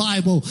knew the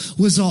Bible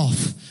was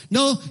off.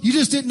 No, you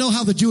just didn't know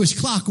how the Jewish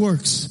clock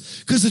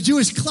works. Because the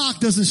Jewish clock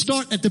doesn't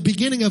start at the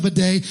beginning of a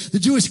day. The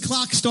Jewish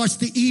clock starts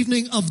the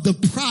evening of the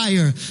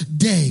prior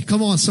day.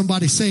 Come on,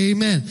 somebody say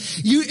amen.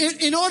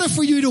 In order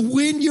for you to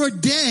win your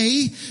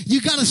day,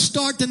 you got to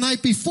start the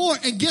night before.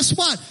 And guess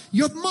what?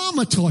 Your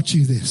mama taught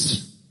you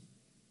this.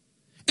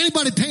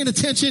 Anybody paying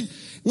attention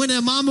when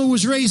their mama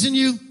was raising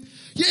you?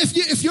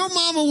 If your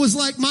mama was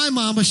like my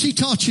mama, she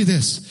taught you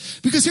this.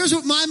 Because here's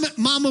what my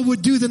mama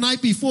would do the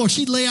night before.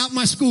 She'd lay out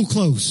my school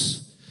clothes.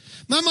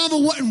 My mama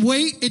wouldn't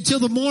wait until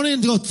the morning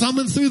and go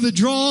thumbing through the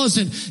drawers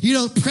and,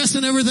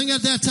 pressing everything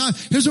at that time.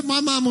 Here's what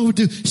my mama would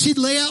do. She'd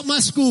lay out my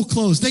school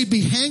clothes. They'd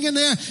be hanging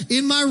there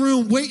in my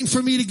room waiting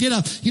for me to get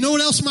up. You know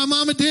what else my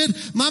mama did?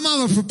 My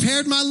mama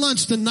prepared my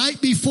lunch the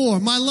night before.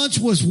 My lunch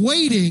was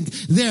waiting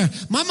there.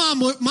 My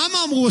mama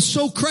was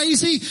so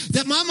crazy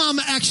that my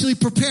mama actually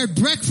prepared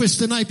breakfast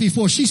the night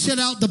before. She set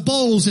out the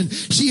bowls and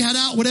she had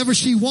out whatever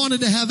she wanted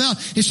to have out.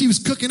 If she was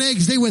cooking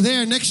eggs, they were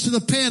there next to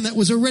the pan that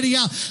was already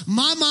out.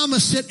 My mama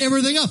set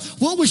everything up.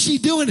 What was she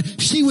doing?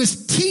 She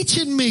was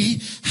teaching me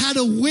how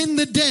to win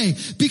the day.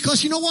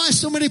 Because you know why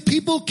so many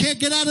people can't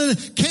get out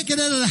of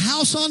the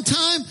house on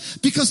time?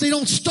 Because they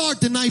don't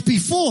start the night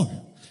before.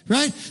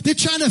 Right? They're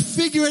trying to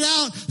figure it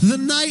out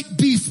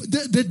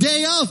the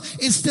day of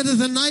instead of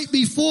the night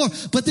before.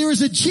 But there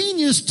is a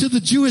genius to the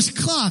Jewish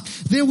clock.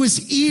 There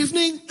was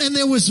evening and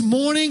there was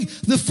morning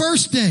the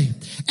first day.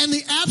 And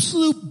the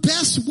absolute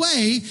best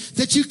way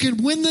that you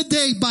can win the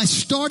day by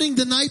starting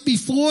the night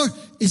before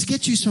is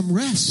get you some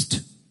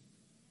rest.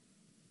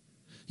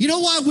 You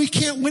know why we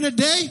can't win a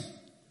day?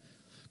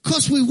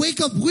 Because we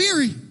wake up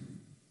weary.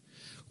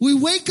 We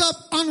wake up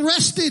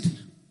unrested.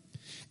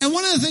 And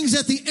one of the things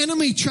that the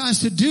enemy tries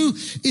to do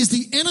is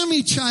the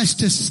enemy tries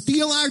to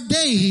steal our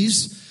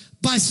days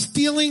by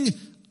stealing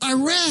our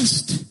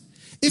rest.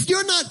 If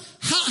you're not,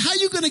 how are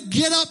you going to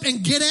get up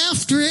and get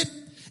after it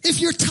if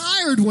you're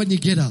tired when you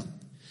get up?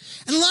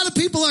 And a lot of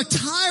people are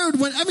tired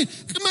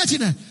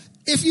imagine that.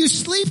 If you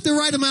sleep the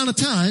right amount of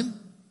time,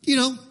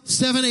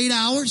 7-8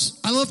 hours.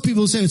 I love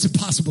people who say it's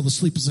impossible to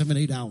sleep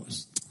 7-8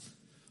 hours.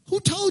 Who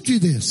told you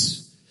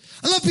this?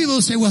 I love people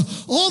who say, well,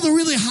 all the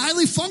really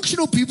highly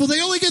functional people,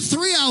 they only get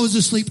 3 hours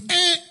of sleep.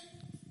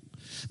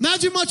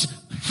 Imagine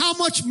how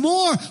much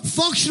more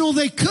functional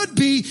they could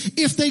be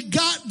if they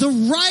got the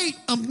right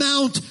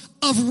amount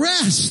of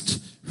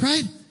rest,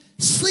 right?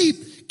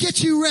 Sleep,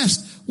 get you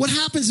rest. What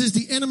happens is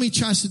the enemy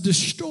tries to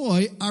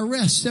destroy our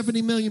rest.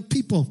 70 million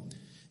people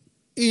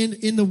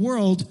in the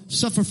world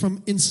suffer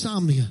from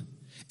insomnia.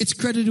 It's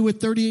credited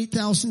with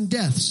 38,000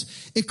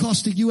 deaths. It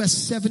costs the U.S.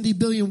 $70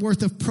 billion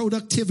worth of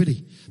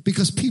productivity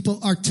because people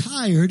are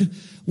tired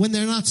when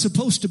they're not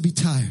supposed to be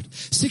tired.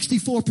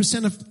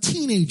 64% of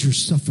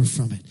teenagers suffer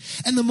from it.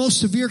 And the most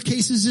severe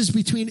cases is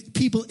between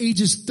people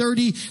ages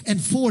 30 and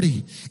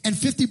 40. And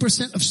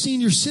 50% of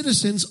senior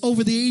citizens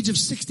over the age of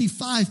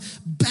 65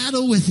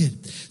 battle with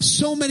it.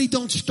 So many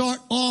don't start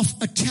off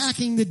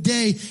attacking the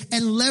day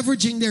and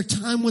leveraging their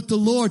time with the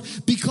Lord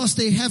because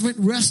they haven't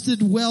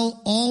rested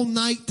well all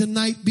night the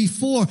night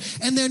before.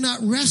 And they're not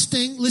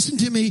resting, listen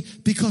to me,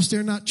 because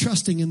they're not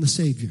trusting in the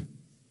Savior.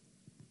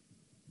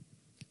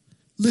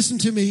 Listen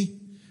to me.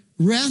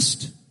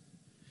 Rest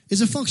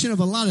is a function of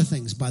a lot of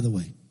things, by the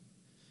way.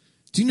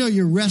 Do you know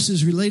your rest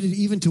is related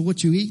even to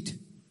what you eat?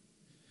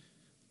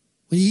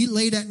 When you eat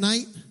late at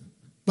night,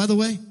 by the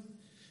way,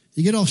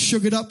 you get all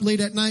sugared up late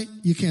at night,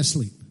 you can't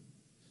sleep.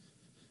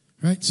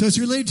 Right? So it's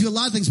related to a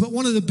lot of things, but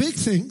one of the big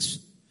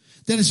things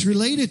that it's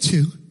related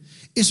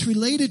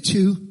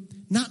to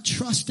not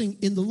trusting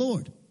in the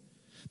Lord.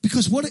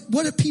 Because what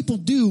do people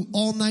do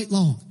all night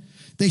long?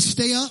 They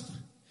stay up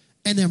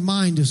and their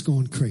mind is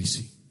going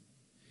crazy.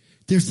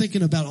 They're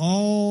thinking about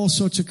all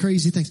sorts of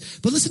crazy things.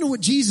 But listen to what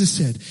Jesus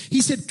said.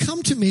 He said,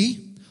 come to me,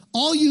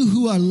 all you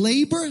who are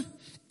labor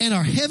and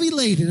are heavy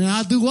laden, and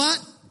I'll do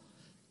what?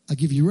 I'll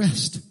give you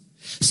rest.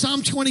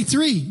 Psalm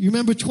 23. You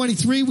remember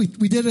 23? We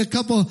did it a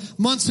couple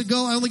months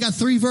ago. I only got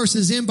 3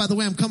 verses in. By the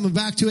way, I'm coming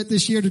back to it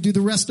this year to do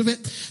the rest of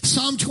it.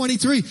 Psalm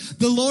 23.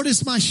 The Lord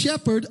is my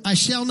shepherd. I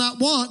shall not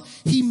want.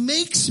 He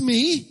makes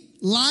me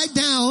lie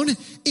down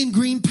in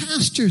green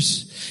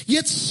pastures.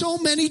 Yet so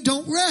many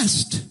don't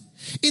rest.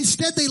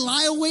 Instead, they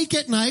lie awake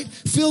at night,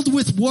 filled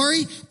with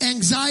worry,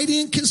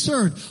 anxiety, and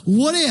concern.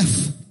 What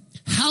if?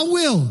 How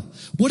will?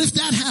 What if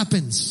that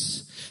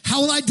happens?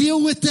 How will I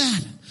deal with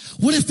that?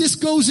 What if this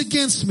goes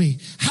against me?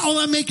 How will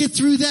I make it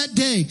through that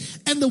day?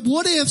 And the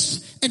what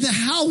ifs and the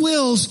how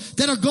wills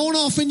that are going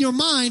off in your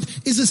mind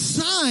is a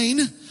sign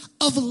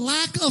of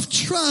lack of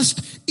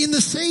trust in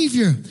the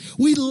Savior.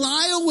 We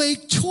lie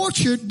awake,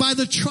 tortured by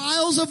the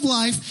trials of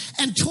life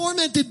and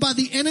tormented by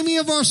the enemy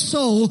of our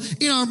soul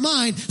in our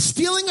mind,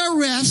 stealing our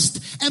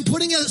rest and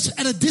putting us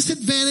at a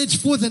disadvantage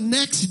for the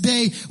next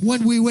day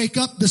when we wake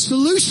up. The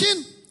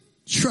solution?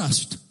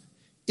 Trust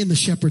in the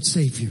shepherd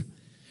Savior.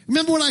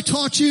 Remember what I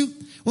taught you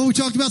when we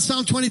talked about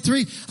Psalm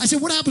 23? I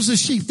said, what happens to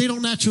sheep? They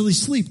don't naturally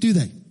sleep, do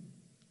they?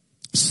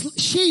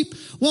 Sheep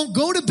won't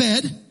go to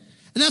bed.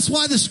 And that's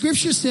why the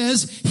scripture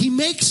says, he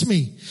makes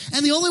me.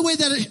 And the only way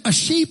that a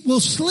sheep will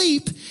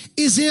sleep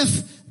is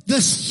if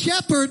the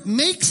shepherd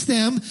makes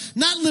them,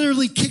 not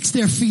literally kicks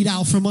their feet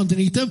out from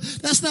underneath them.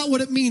 That's not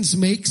what it means,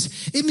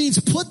 makes. It means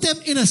put them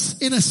in a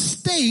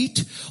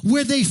state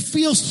where they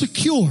feel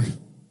secure.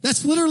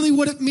 That's literally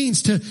what it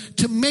means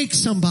to make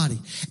somebody.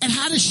 And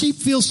how does sheep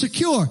feel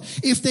secure?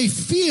 If they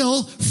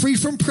feel free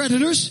from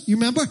predators, you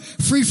remember?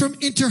 Free from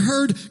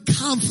inter-herd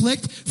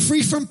conflict,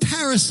 free from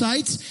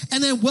parasites,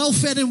 and then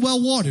well-fed and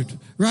well-watered,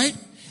 right?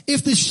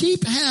 if the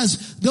sheep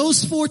has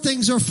those 4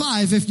 things or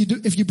 5,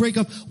 if you break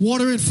up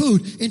water and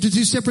food into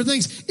 2 separate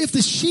things, if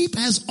the sheep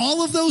has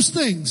all of those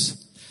things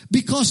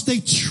because they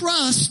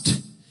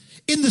trust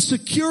in the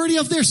security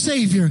of their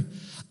Savior,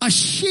 a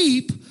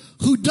sheep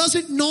who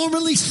doesn't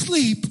normally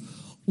sleep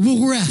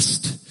will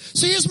rest.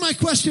 So here's my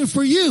question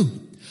for you.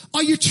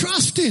 Are you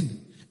trusting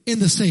in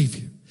the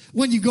Savior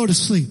when you go to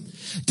sleep?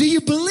 Do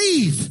you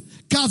believe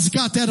God's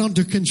got that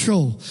under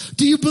control?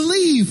 Do you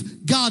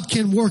believe God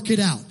can work it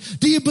out?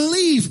 Do you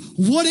believe,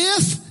 what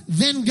if,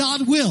 then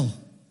God will?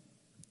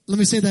 Let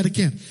me say that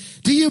again.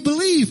 Do you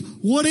believe,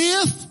 what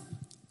if,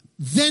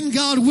 then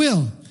God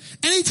will?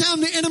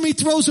 Anytime the enemy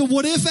throws a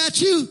what if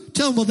at you,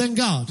 tell him, well, then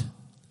God.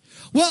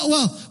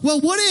 Well,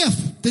 what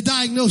if the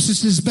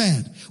diagnosis is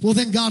bad? Well,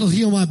 then God will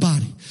heal my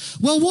body.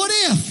 Well, what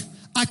if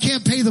I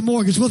can't pay the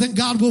mortgage? Well, then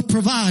God will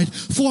provide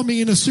for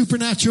me in a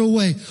supernatural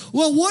way.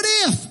 Well, what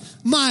if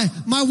my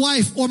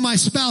wife or my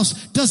spouse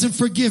doesn't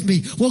forgive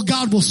me? Well,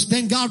 God will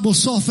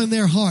soften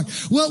their heart.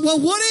 Well,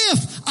 what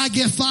if I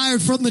get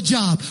fired from the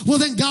job? Well,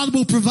 then God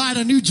will provide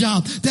a new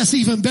job that's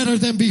even better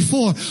than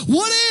before.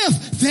 What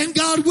if? Then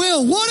God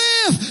will. What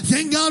if?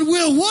 Then God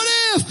will. What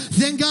if?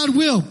 Then God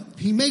will.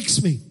 He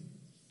makes me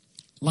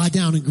lie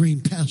down in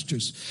green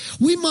pastures.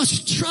 We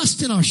must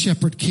trust in our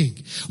shepherd king.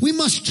 We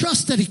must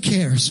trust that he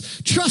cares.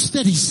 Trust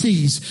that he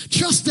sees.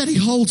 Trust that he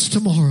holds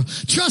tomorrow.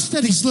 Trust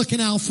that he's looking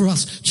out for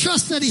us.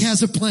 Trust that he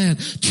has a plan.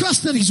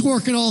 Trust that he's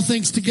working all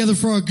things together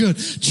for our good.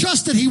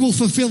 Trust that he will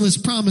fulfill his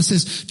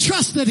promises.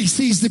 Trust that he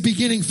sees the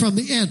beginning from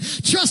the end.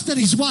 Trust that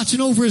he's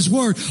watching over his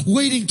word,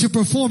 waiting to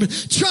perform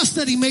it. Trust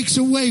that he makes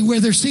a way where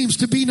there seems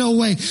to be no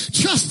way.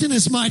 Trust in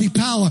his mighty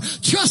power.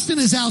 Trust in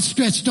his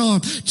outstretched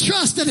arm.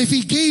 Trust that if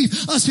he gave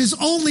us his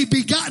only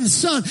begotten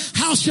son,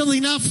 how shall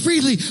he not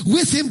freely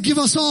with him give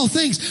us all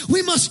things?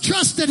 We must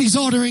trust that he's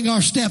ordering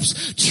our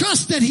steps.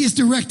 Trust that he is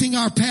directing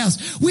our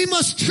paths. We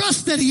must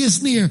trust that he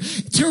is near.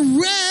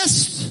 To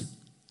rest,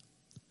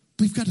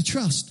 we've got to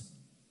trust.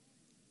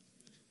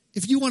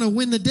 If you want to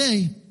win the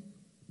day,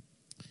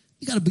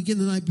 you got to begin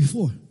the night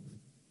before.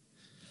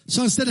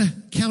 So instead of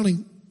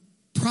counting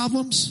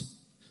problems,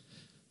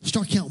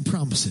 start counting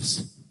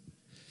promises.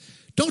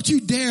 Don't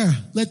you dare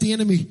let the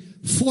enemy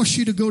force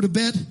you to go to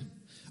bed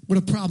with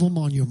a problem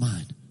on your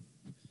mind.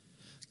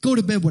 Go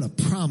to bed with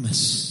a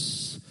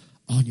promise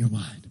on your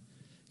mind.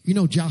 You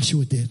know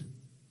Joshua did.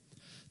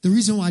 The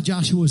reason why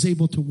Joshua was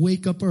able to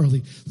wake up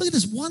early. Look at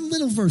this one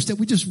little verse that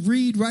we just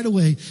read right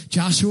away.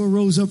 Joshua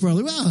rose up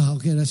early. Well,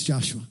 okay, that's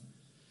Joshua.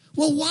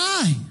 Well,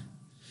 why?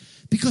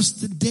 Because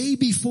the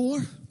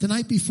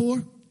night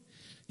before,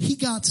 he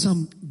got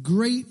some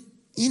great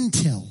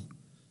intel.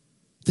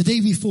 The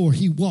day before,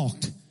 he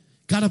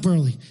got up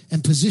early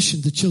and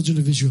positioned the children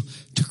of Israel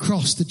to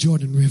cross the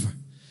Jordan River.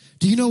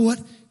 Do you know what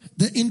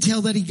the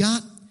intel that he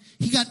got?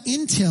 He got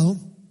intel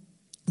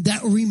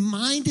that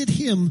reminded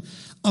him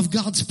of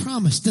God's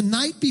promise. The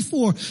night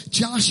before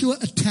Joshua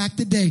attacked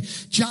the day,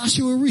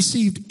 Joshua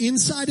received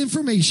inside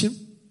information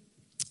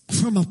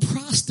from a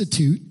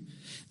prostitute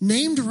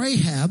named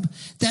Rahab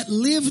that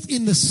lived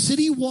in the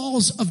city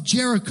walls of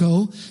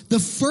Jericho. The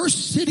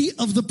first city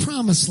of the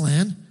promised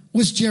land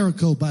was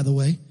Jericho, by the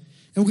way.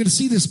 And we're going to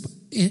see this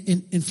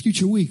in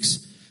future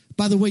weeks.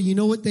 By the way, you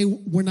know what they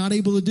were not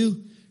able to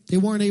do? They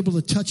weren't able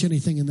to touch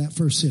anything in that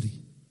first city.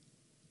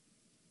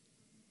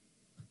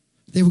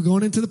 They were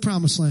going into the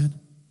promised land.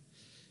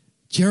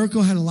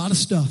 Jericho had a lot of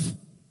stuff.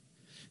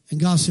 And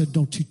God said,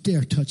 don't you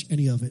dare touch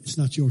any of it. It's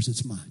not yours,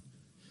 it's mine.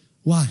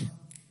 Why?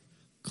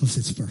 Because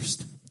it's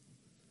first.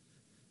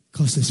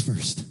 Because it's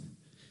first.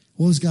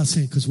 What was God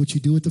saying? Because what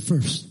you do at the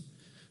first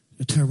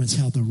determines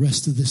how the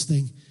rest of this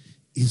thing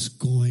is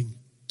going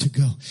to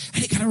go.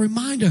 And he got a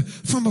reminder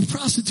from a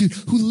prostitute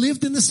who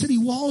lived in the city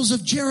walls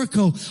of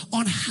Jericho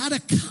on how to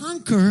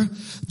conquer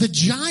the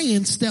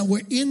giants that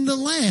were in the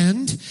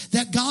land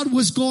that God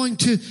was going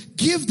to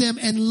give them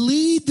and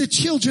lead the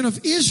children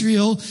of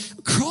Israel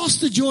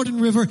across the Jordan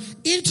River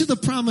into the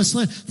promised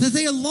land that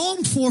they had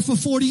longed for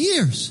 40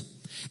 years.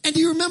 And do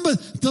you remember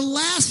the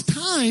last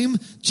time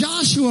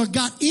Joshua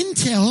got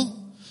intel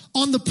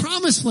on the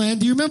promised land?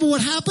 Do you remember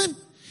what happened?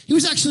 He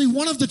was actually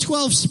one of the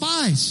 12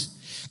 spies.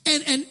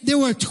 And there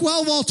were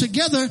 12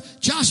 altogether.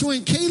 Joshua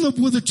and Caleb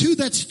were the 2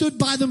 that stood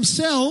by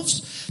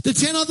themselves. The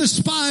 10 other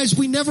spies,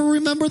 we never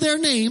remember their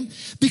name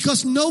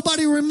because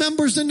nobody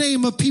remembers the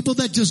name of people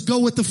that just go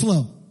with the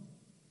flow.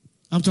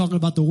 I'm talking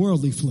about the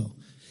worldly flow.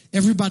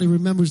 Everybody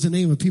remembers the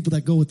name of people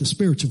that go with the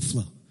spiritual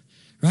flow,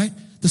 right?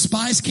 The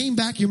spies came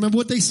back. You remember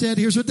what they said?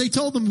 Here's what they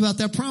told them about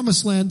that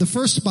promised land. The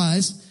first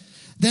spies.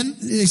 Then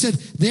they said,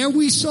 there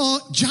we saw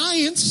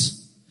giants.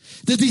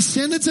 The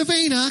descendants of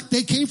Anak,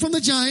 they came from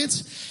the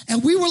giants,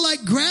 and we were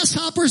like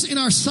grasshoppers in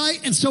our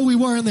sight, and so we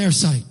were in their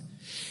sight.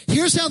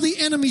 Here's how the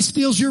enemy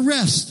steals your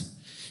rest.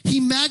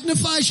 He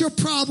magnifies your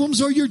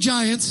problems or your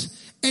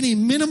giants, and he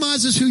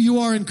minimizes who you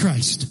are in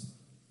Christ.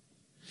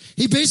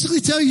 He basically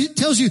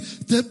tells you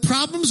the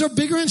problems are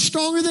bigger and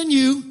stronger than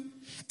you,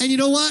 and you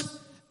know what?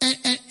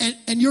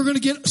 And you're going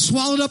to get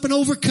swallowed up and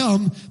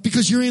overcome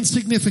because you're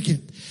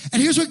insignificant.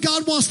 And here's what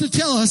God wants to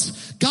tell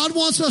us. God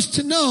wants us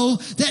to know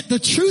that the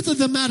truth of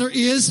the matter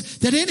is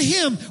that in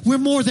Him we're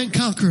more than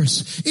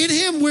conquerors. In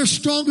Him we're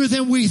stronger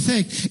than we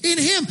think. In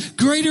Him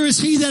greater is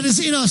He that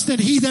is in us than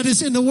he that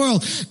is in the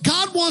world.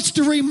 God wants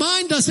to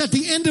remind us at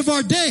the end of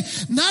our day,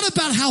 not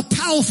about how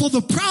powerful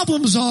the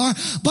problems are,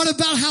 but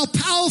about how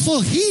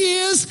powerful He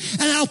is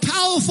and how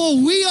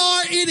powerful we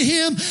are in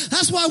Him.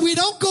 That's why we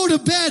don't go to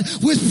bed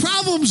with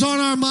problems on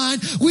our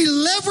mind. We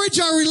leverage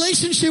our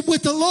relationship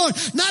with the Lord,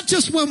 not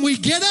just when we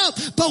get up,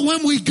 but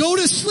when we go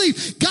to sleep.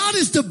 God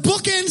is the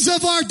bookends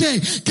of our day.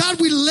 God,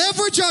 we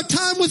leverage our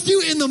time with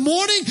you in the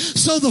morning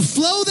so the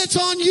flow that's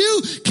on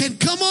you can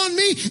come on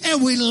me,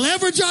 and we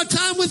leverage our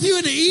time with you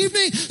in the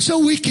evening so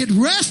we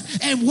can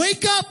rest and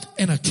wake up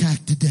and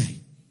attack the day.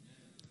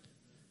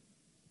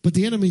 But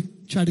the enemy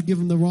tried to give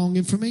him the wrong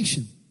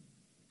information.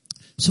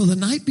 So the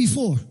night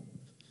before,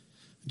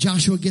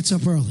 Joshua gets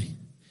up early.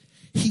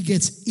 He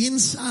gets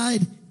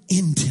inside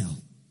intel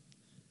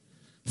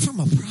from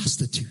a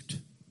prostitute.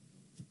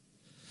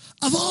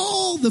 Of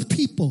all the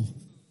people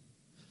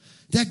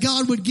that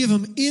God would give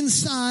him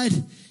inside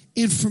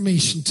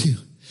information to.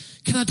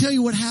 Can I tell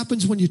you what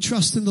happens when you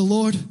trust in the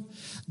Lord?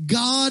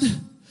 God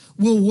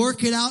will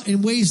work it out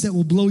in ways that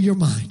will blow your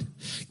mind.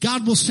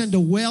 God will send a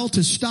whale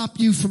to stop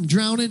you from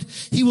drowning.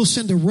 He will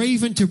send a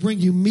raven to bring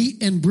you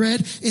meat and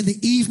bread in the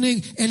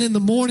evening and in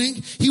the morning.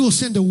 He will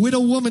send a widow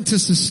woman to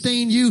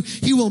sustain you.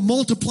 He will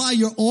multiply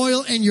your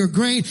oil and your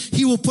grain.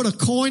 He will put a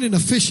coin in a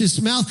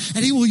fish's mouth,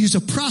 and He will use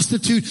a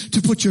prostitute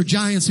to put your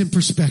giants in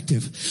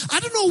perspective. I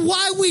don't know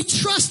why we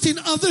trust in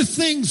other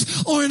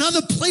things or in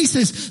other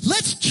places.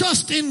 Let's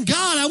trust in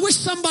God. I wish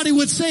somebody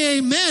would say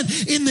amen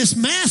in this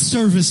mass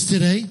service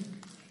today.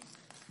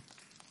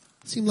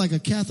 Seemed like a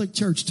Catholic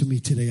church to me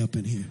today up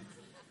in here.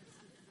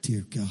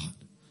 Dear God.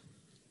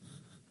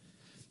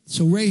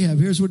 So Rahab,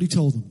 here's what he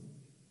told them.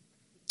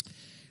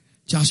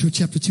 Joshua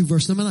chapter 2,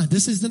 verse number 9.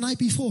 This is the night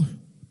before.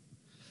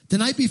 The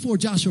night before,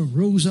 Joshua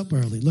rose up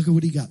early. Look at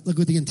what he got. Look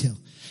at the intel.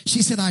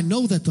 She said, I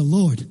know that the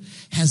Lord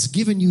has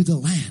given you the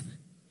land,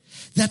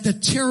 that the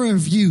terror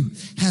of you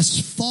has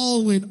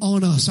fallen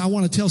on us. I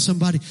want to tell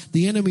somebody,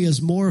 the enemy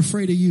is more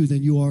afraid of you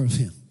than you are of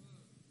him.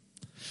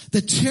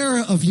 The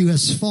terror of you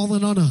has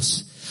fallen on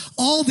us.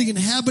 All the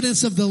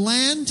inhabitants of the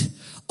land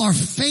are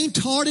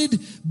faint-hearted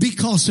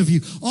because of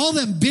you. All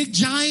them big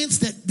giants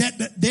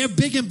that they're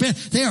big and bad,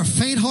 they are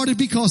faint-hearted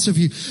because of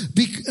you.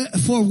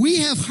 For we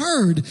have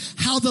heard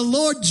how the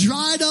Lord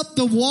dried up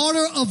the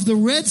water of the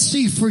Red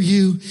Sea for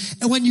you,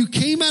 and when you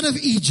came out of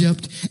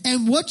Egypt,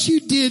 and what you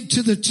did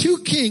to the two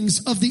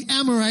kings of the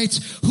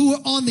Amorites who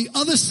were on the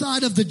other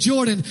side of the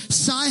Jordan,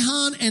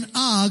 Sihon and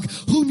Og,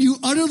 whom you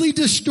utterly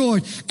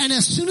destroyed. And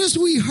as soon as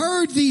we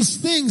heard these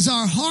things,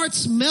 our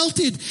hearts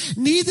melted.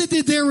 Neither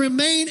did there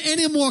remain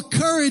any more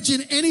courage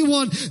in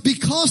anyone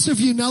because of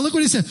you. Now look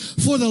what he said.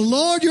 For the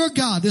Lord your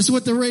God, this is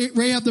what the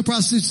Rahab the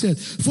prostitute said.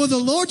 For the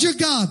Lord your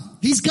God,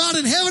 He's God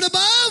in heaven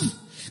above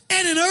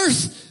and in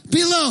earth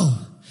below.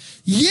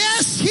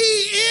 Yes, He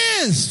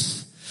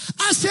is.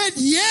 I said,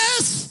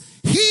 yes,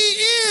 He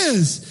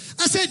is.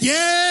 I said,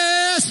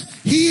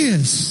 yes, He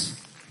is.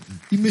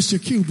 You missed your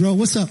cue, bro.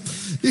 What's up?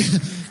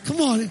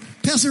 Come on.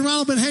 Pastor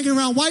Ronald been hanging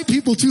around white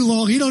people too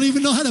long. He don't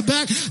even know how to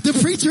back the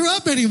preacher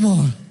up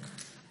anymore.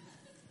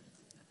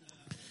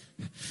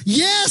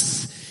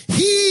 Yes,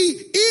 He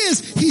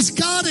is. He's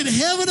God in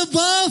heaven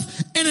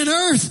above and in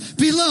earth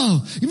below.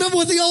 You remember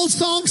what the old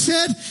song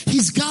said?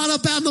 He's God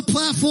up on the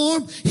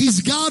platform.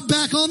 He's God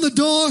back on the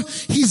door.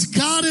 He's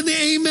God in the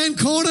amen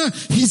corner.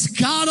 He's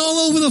God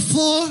all over the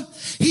floor.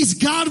 He's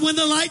God when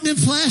the lightning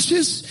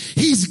flashes.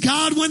 He's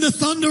God when the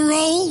thunder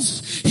rolls.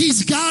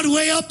 He's God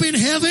way up in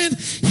heaven.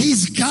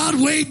 He's God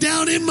way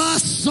down in my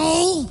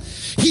soul.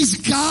 He's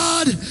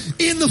God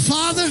in the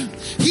Father.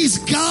 He's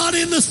God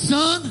in the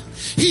Son.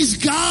 He's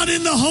God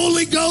in the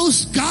Holy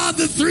Ghost, God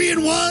the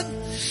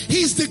 3-in-1.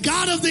 He's the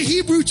God of the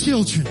Hebrew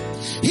children.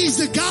 He's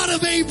the God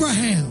of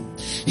Abraham.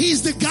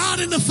 He's the God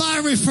in the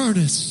fiery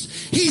furnace.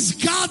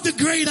 He's God the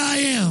great I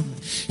am.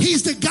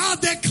 He's the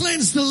God that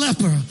cleansed the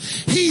leper.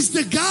 He's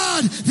the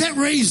God that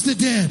raised the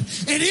dead.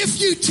 And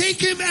if you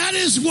take Him at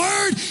His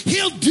word,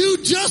 He'll do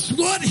just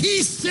what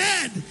He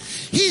said.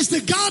 He's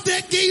the God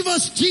that gave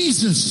us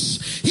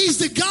Jesus. He's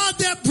the God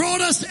that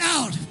brought us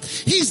out.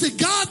 He's the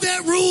God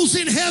that rules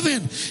in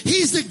heaven.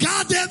 He's the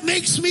God that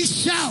makes me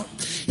shout.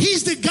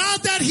 He's the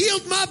God that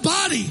healed my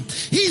body.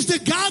 He's the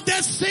God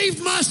that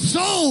saved my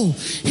soul.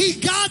 He's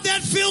God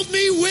that filled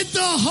me with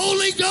the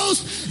Holy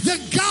Ghost. The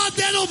God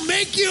that'll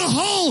make you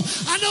whole.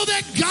 I know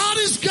that God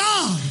is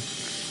God.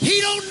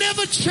 He don't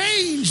never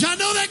change. I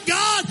know that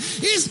God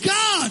is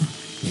God.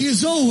 He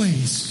is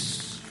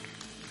always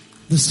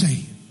the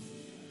same.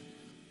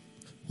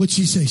 What'd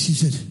she say? She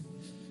said,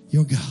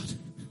 you're God.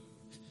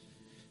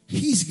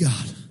 He's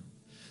God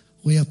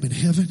way up in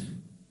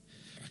heaven.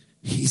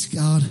 He's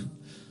God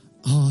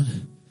on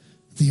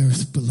the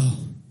earth below.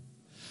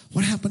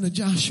 What happened to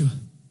Joshua?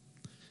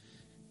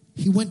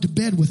 He went to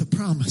bed with a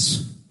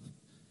promise.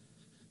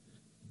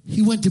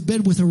 He went to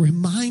bed with a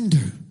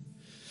reminder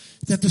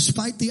that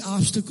despite the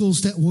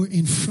obstacles that were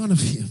in front of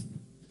him,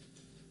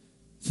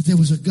 that there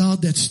was a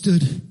God that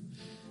stood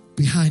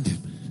behind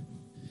him,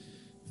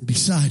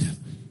 beside him,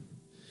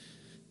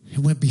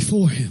 and went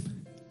before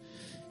him,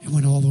 and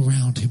went all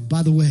around him.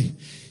 By the way,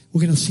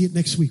 we're going to see it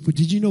next week, but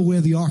did you know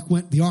where the ark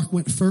went? The ark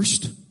went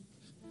first.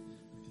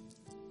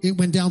 It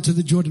went down to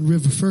the Jordan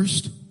River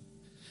first.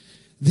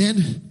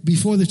 Then,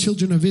 before the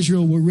children of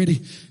Israel were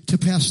ready to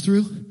pass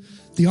through,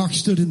 the ark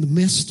stood in the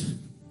midst.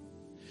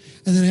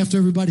 And then after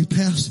everybody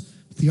passed,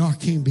 the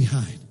ark came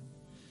behind.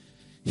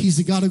 He's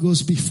the God who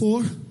goes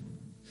before.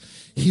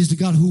 He's the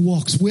God who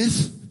walks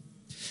with.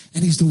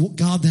 And he's the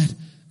God that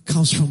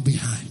comes from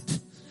behind.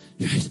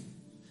 Right?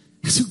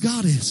 That's who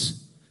God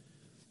is.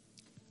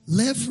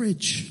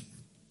 Leverage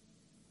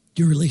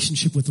your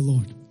relationship with the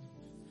Lord.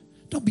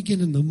 Don't begin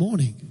in the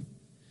morning.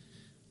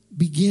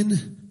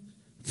 Begin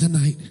the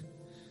night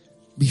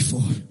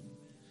before.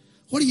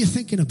 What are you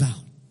thinking about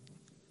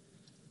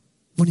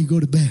when you go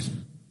to bed?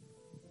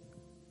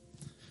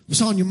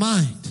 What's on your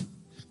mind?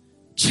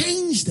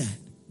 Change that.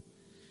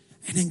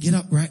 And then get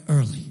up right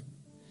early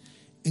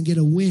and get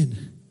a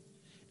win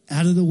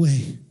out of the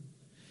way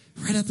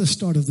right at the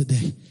start of the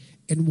day.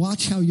 And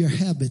watch how your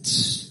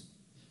habits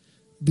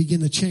begin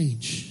to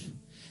change.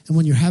 And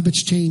when your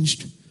habits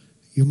changed,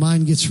 your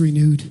mind gets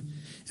renewed.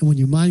 And when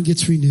your mind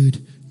gets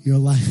renewed, your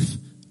life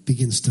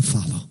begins to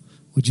follow.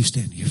 Would you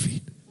stand to your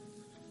feet?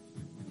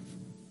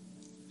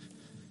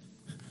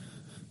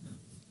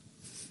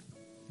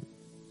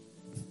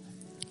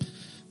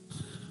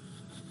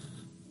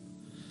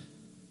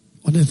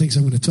 One of the things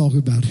I'm going to talk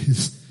about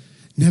is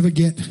never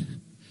get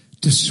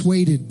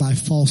dissuaded by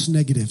false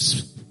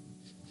negatives.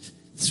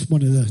 It's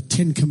one of the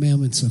 10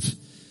 commandments of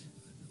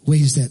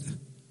ways that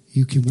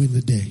you can win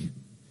the day.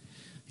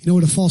 You know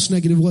what a false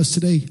negative was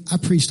today? I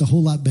preached a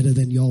whole lot better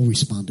than y'all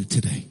responded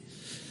today.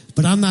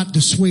 But I'm not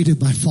dissuaded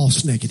by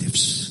false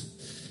negatives.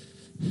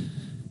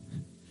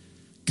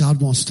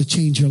 God wants to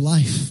change your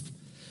life,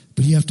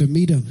 but you have to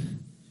meet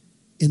him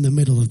in the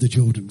middle of the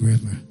Jordan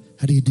River.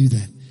 How do you do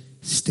that?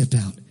 Step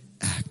out,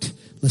 act.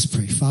 Let's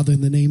pray. Father,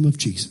 in the name of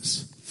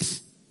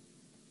Jesus,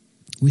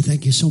 we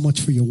thank you so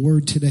much for your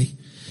word today.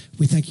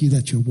 We thank you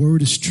that your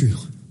word is true.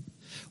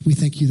 We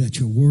thank you that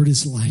your word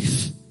is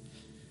life.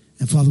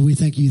 And Father, we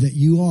thank you that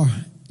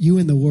you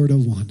and the word are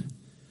one.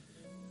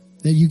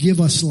 That you give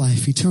us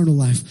life, eternal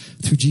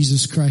life, through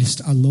Jesus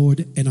Christ, our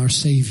Lord and our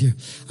Savior.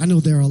 I know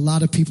there are a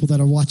lot of people that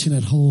are watching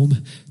at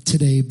home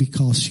today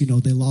because,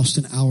 they lost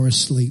an hour of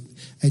sleep.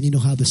 And you know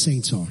how the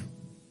saints are.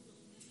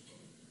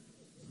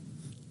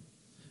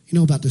 You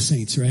know about the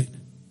saints, right?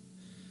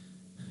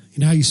 You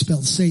know how you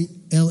spell saint?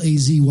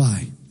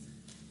 L-A-Z-Y.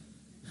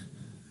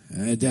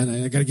 I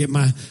gotta get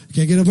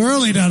up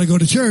early now to go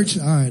to church.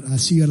 All right. I'll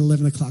see you at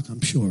 11 o'clock,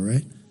 I'm sure,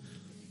 right?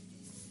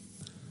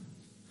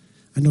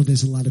 I know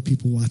there's a lot of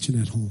people watching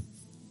at home.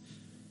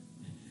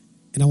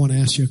 And I want to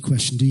ask you a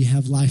question. Do you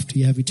have life? Do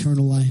you have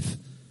eternal life?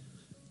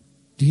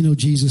 Do you know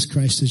Jesus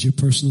Christ as your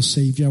personal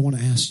Savior? I want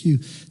to ask you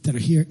that are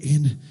here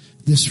in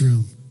this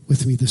room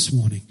with me this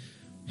morning.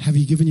 Have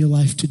you given your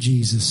life to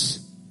Jesus?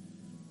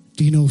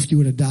 Do you know if you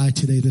were to die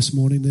today, this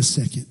morning, this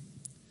second,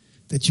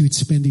 that you would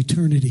spend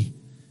eternity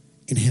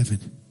in heaven?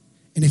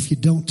 And if you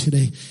don't,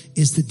 today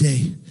is the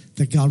day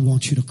that God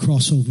wants you to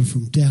cross over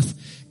from death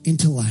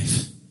into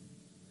life,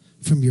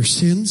 from your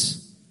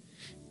sins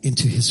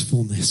into his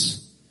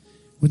fullness.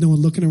 With no one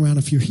looking around,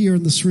 if you're here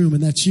in this room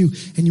and that's you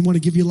and you want to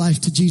give your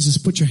life to Jesus,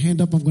 put your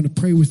hand up. I'm going to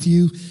pray with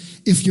you.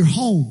 If you're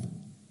home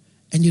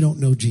and you don't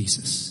know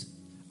Jesus,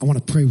 I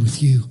want to pray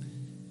with you.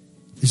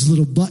 There's a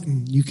little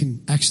button. You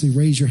can actually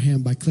raise your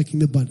hand by clicking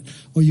the button,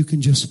 or you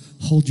can just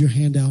hold your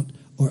hand out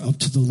or up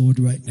to the Lord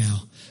right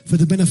now. For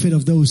the benefit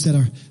of those that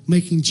are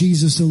making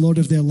Jesus the Lord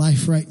of their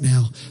life right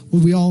now,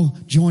 would we all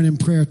join in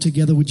prayer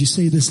together? Would you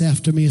say this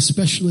after me,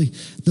 especially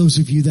those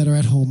of you that are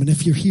at home? And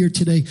if you're here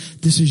today,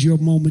 this is your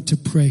moment to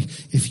pray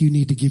if you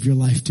need to give your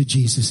life to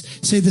Jesus.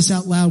 Say this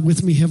out loud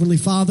with me. Heavenly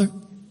Father,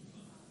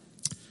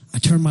 I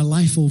turn my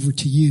life over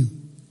to you.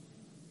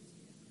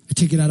 I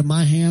take it out of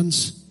my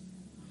hands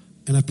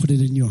and I put it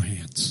in your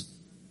hands.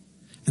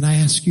 And I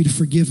ask you to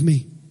forgive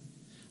me.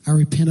 I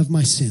repent of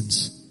my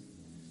sins.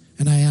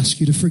 And I ask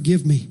you to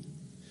forgive me,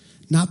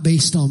 not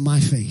based on my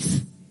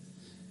faith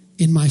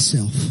in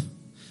myself,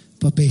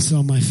 but based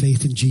on my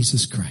faith in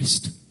Jesus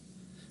Christ.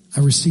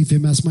 I receive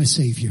him as my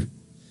Savior,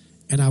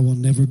 and I will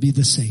never be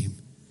the same.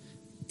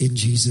 In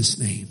Jesus'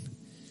 name,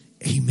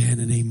 amen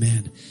and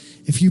amen.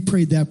 If you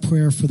prayed that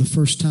prayer for the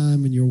first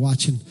time and you're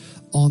watching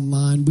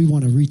online, we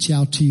want to reach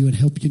out to you and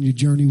help you in your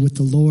journey with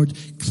the Lord.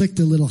 Click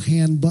the little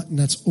hand button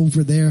that's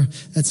over there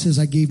that says,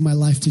 I gave my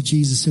life to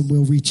Jesus, and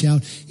we'll reach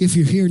out. If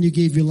you're here and you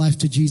gave your life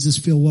to Jesus,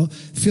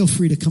 feel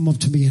free to come up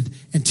to me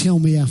and tell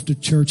me after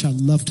church. I'd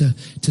love to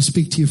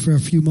speak to you for a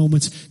few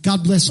moments.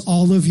 God bless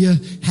all of you.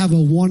 Have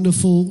a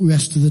wonderful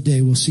rest of the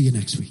day. We'll see you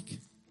next week.